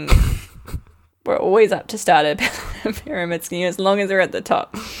scheme, we're always up to start a pyramid scheme as long as we're at the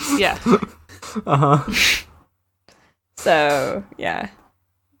top. Yeah. So yeah,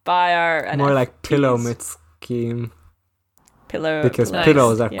 buy our NFTs. More like pillow mid scheme. Pillow, because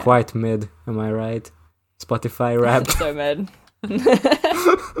pillows are quite mid. Am I right? Spotify Wrapped. So mid.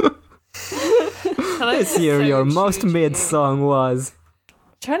 Let's hear your most mid song was.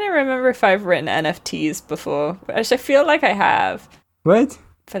 Trying to remember if I've written NFTs before. I feel like I have. What?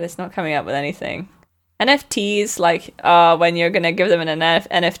 But it's not coming up with anything. NFTs, like when you're gonna give them an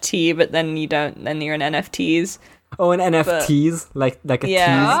NFT, but then you don't. Then you're in NFTs. Oh, an NFTs, like a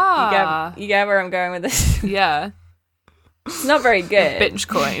tease. You get where I'm going with this. Yeah. It's not very good.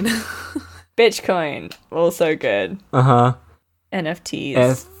 Bitcoin. Bitcoin, also good.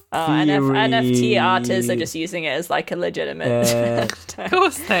 NFTs. NFT artists are just using it as like a legitimate. Of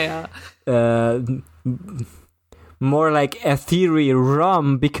course they are. More like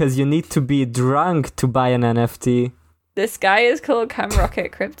Ethereum because you need to be drunk to buy an NFT. This guy is called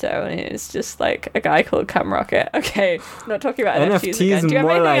Camrocket Crypto, and it's just like a guy called Camrocket. Okay, not talking about NFTs again. Do you have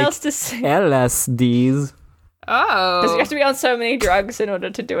anything else to say? LSDs. Oh. Because you have to be on so many drugs in order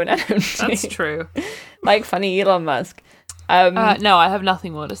to do an NFT. That's true. Like funny Elon Musk. No, I have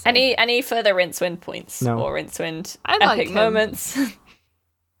nothing more to say. Any further Rincewind points? No. Or Rincewind epic him. Moments?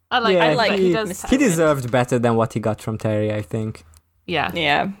 I like he deserved better than what he got from Terry, I think.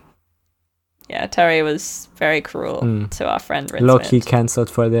 Yeah. Yeah, Terry was very cruel to our friend Rincewind. Low-key cancelled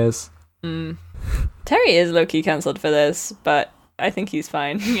for this. Terry is low-key cancelled for this, but I think he's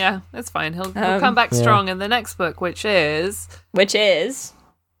fine. Yeah, that's fine. He'll come back strong in the next book, which is Carpe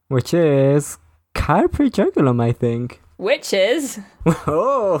Jugulum, I think. Which is...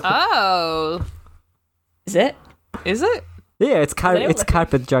 Oh. Is it? Is it? Yeah, it's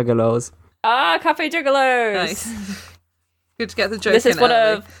Carpet Juggalos. Cafe Juggalos. Nice. Good to get the joke.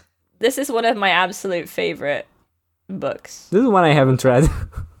 This is one of my absolute favorite books. This is one I haven't read.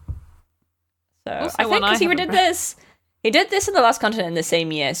 So I think because he did this in The Last Continent in the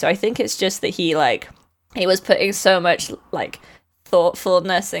same year. So I think it's just that he was putting so much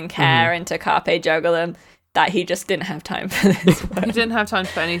thoughtfulness and care into Carpe Jugulum that he just didn't have time for this. He didn't have time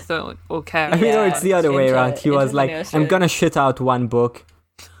for any thought or care. I mean, it's the other way around. He was like, I'm gonna shit out one book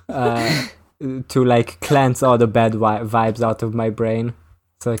to cleanse all the bad vibes out of my brain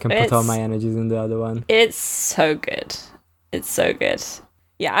so I can put all my energies in the other one. It's so good.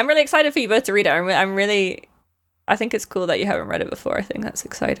 Yeah, I'm really excited for you both to read it. I think it's cool that you haven't read it before. I think that's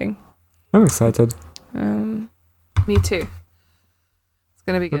exciting. I'm excited. Me too. It's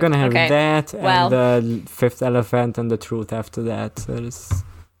gonna be good. We're gonna have that and the Fifth Elephant and the Truth after that. So I'm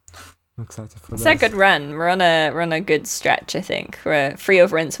excited for that. It's a good run. We're on a good stretch, I think. We're free of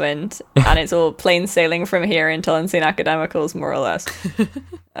Rincewind, and it's all plain sailing from here until Unseen Academicals, more or less.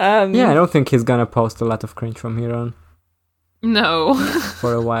 I don't think he's gonna post a lot of cringe from here on. No.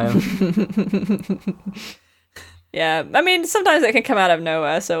 For a while. Yeah, I mean, sometimes it can come out of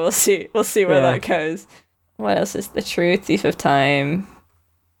nowhere, so we'll see where that goes. What else is The Truth? Thief of Time.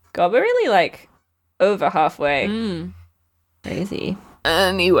 God, we're really over halfway. Crazy.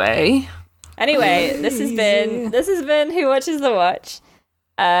 Anyway, this has been Who Watches the Watch.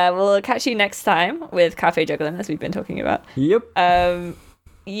 We'll catch you next time with Cafe Jugulum, as we've been talking about. Yep.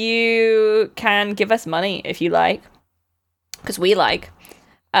 You can give us money if you like, because we like.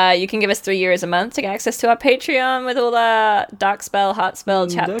 You can give us €3 a month to get access to our Patreon with all our Darkspell, Heartspell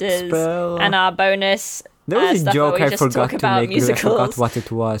chapters and our bonus. There was a joke I forgot to make because I forgot what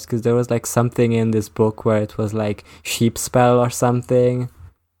it was, because there was something in this book where it was sheep spell or something.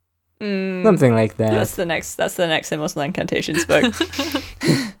 Something like that. That's the next Immortal Incantations book.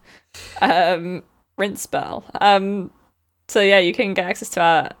 Rinse spell. So yeah, you can get access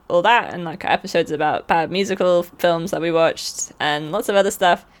to all that and episodes about bad musical films that we watched and lots of other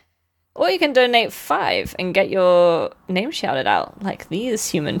stuff. Or you can donate $5 and get your name shouted out like these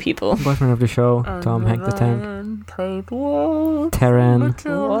human people. Boyfriend of the show, Tom Hank the Tank, Terran,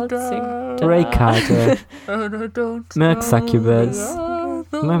 Ray Carter, Merc Succubus,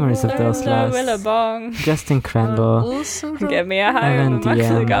 Memories of Those Lost, Justin Crandall, Give me a high Evan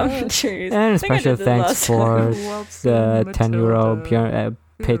DM, and special thanks for the €10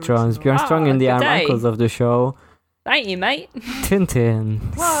 patrons, Bjorn Strong and the Arm Uncles of the show. Thank you, mate.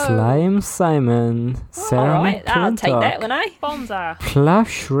 Tintin, Slime Simon, Sarah Alright, I'll take that, won't I? Bonza.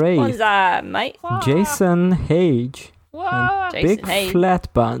 Plush Wraith, Bonza, mate. Jason Hage, What? Jason, Big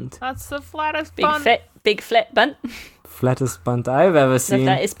flat bunt. That's the flattest bunt. Big flat bunt. Flattest bunt I've ever The seen.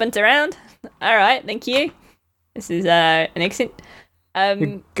 flattest bunt around. All right, thank you. This is an accent.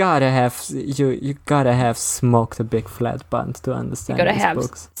 You gotta have smoked a big flat bunt to understand You gotta these have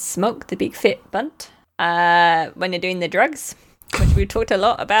books. smoke the big fat bunt when you're doing the drugs, which we talked a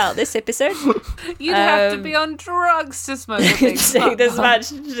lot about this episode. You'd have to be on drugs to smoke a big to take this much.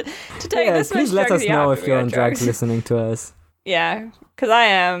 To take Yeah, this much please let drugs, us you know have if to be you're on drugs drugs. listening to us. Yeah, because I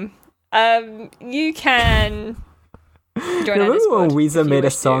am. You can join our Remember Discord when Weezer if you made a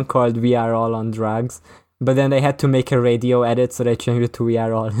wish to. song called We Are All on Drugs, but then they had to make a radio edit, so they changed it to We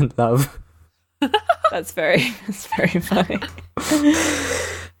Are All in Love. That's very funny.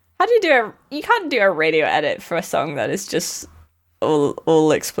 How do you do you can't do a radio edit for a song that is just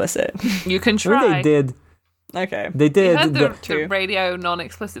all explicit. You can Well, try. they did. Okay. They You did. heard the True. radio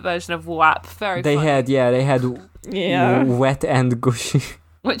non-explicit version of WAP. Very They funny. had Yeah. Wet and Gushy.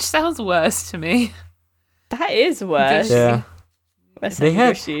 Which sounds worse to me. That is worse. Yeah. Worse They than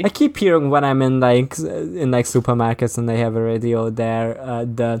had. Gushy. I keep hearing when I'm in supermarkets and they have a radio there,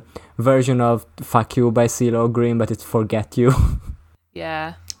 the version of "Fuck You" by CeeLo Green, but it's "Forget You."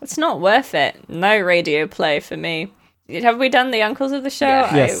 Yeah. It's not worth it. No radio play for me. Have we done the uncles of the show?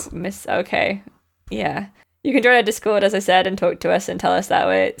 Yeah. Yes. Okay. Yeah. You can join our Discord, as I said, and talk to us and tell us that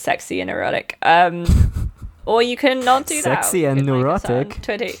we're sexy and erotic. Or you can not do that. Sexy and You can like us on neurotic.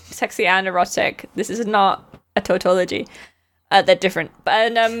 Twitter. Sexy and erotic. This is not a tautology. They're different.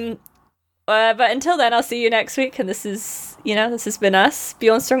 But until then, I'll see you next week. And this has been us.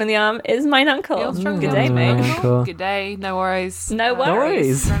 Bjorn Strong in the Arm is mine uncle. Beyond Strong Good Arms, day, mate. mate. Cool. Good day. No worries. No worries.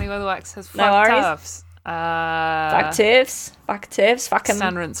 worries. Granny Weatherwax has No fucked worries. ups. Factives. Fuck 'em.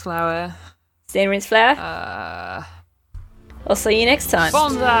 Sandrin's flower. Rinse Flair. I'll see you next time.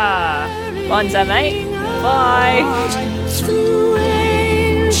 Bonza. Bonza, mate. Bye. Through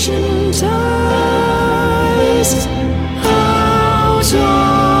ancient times, out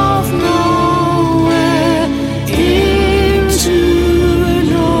of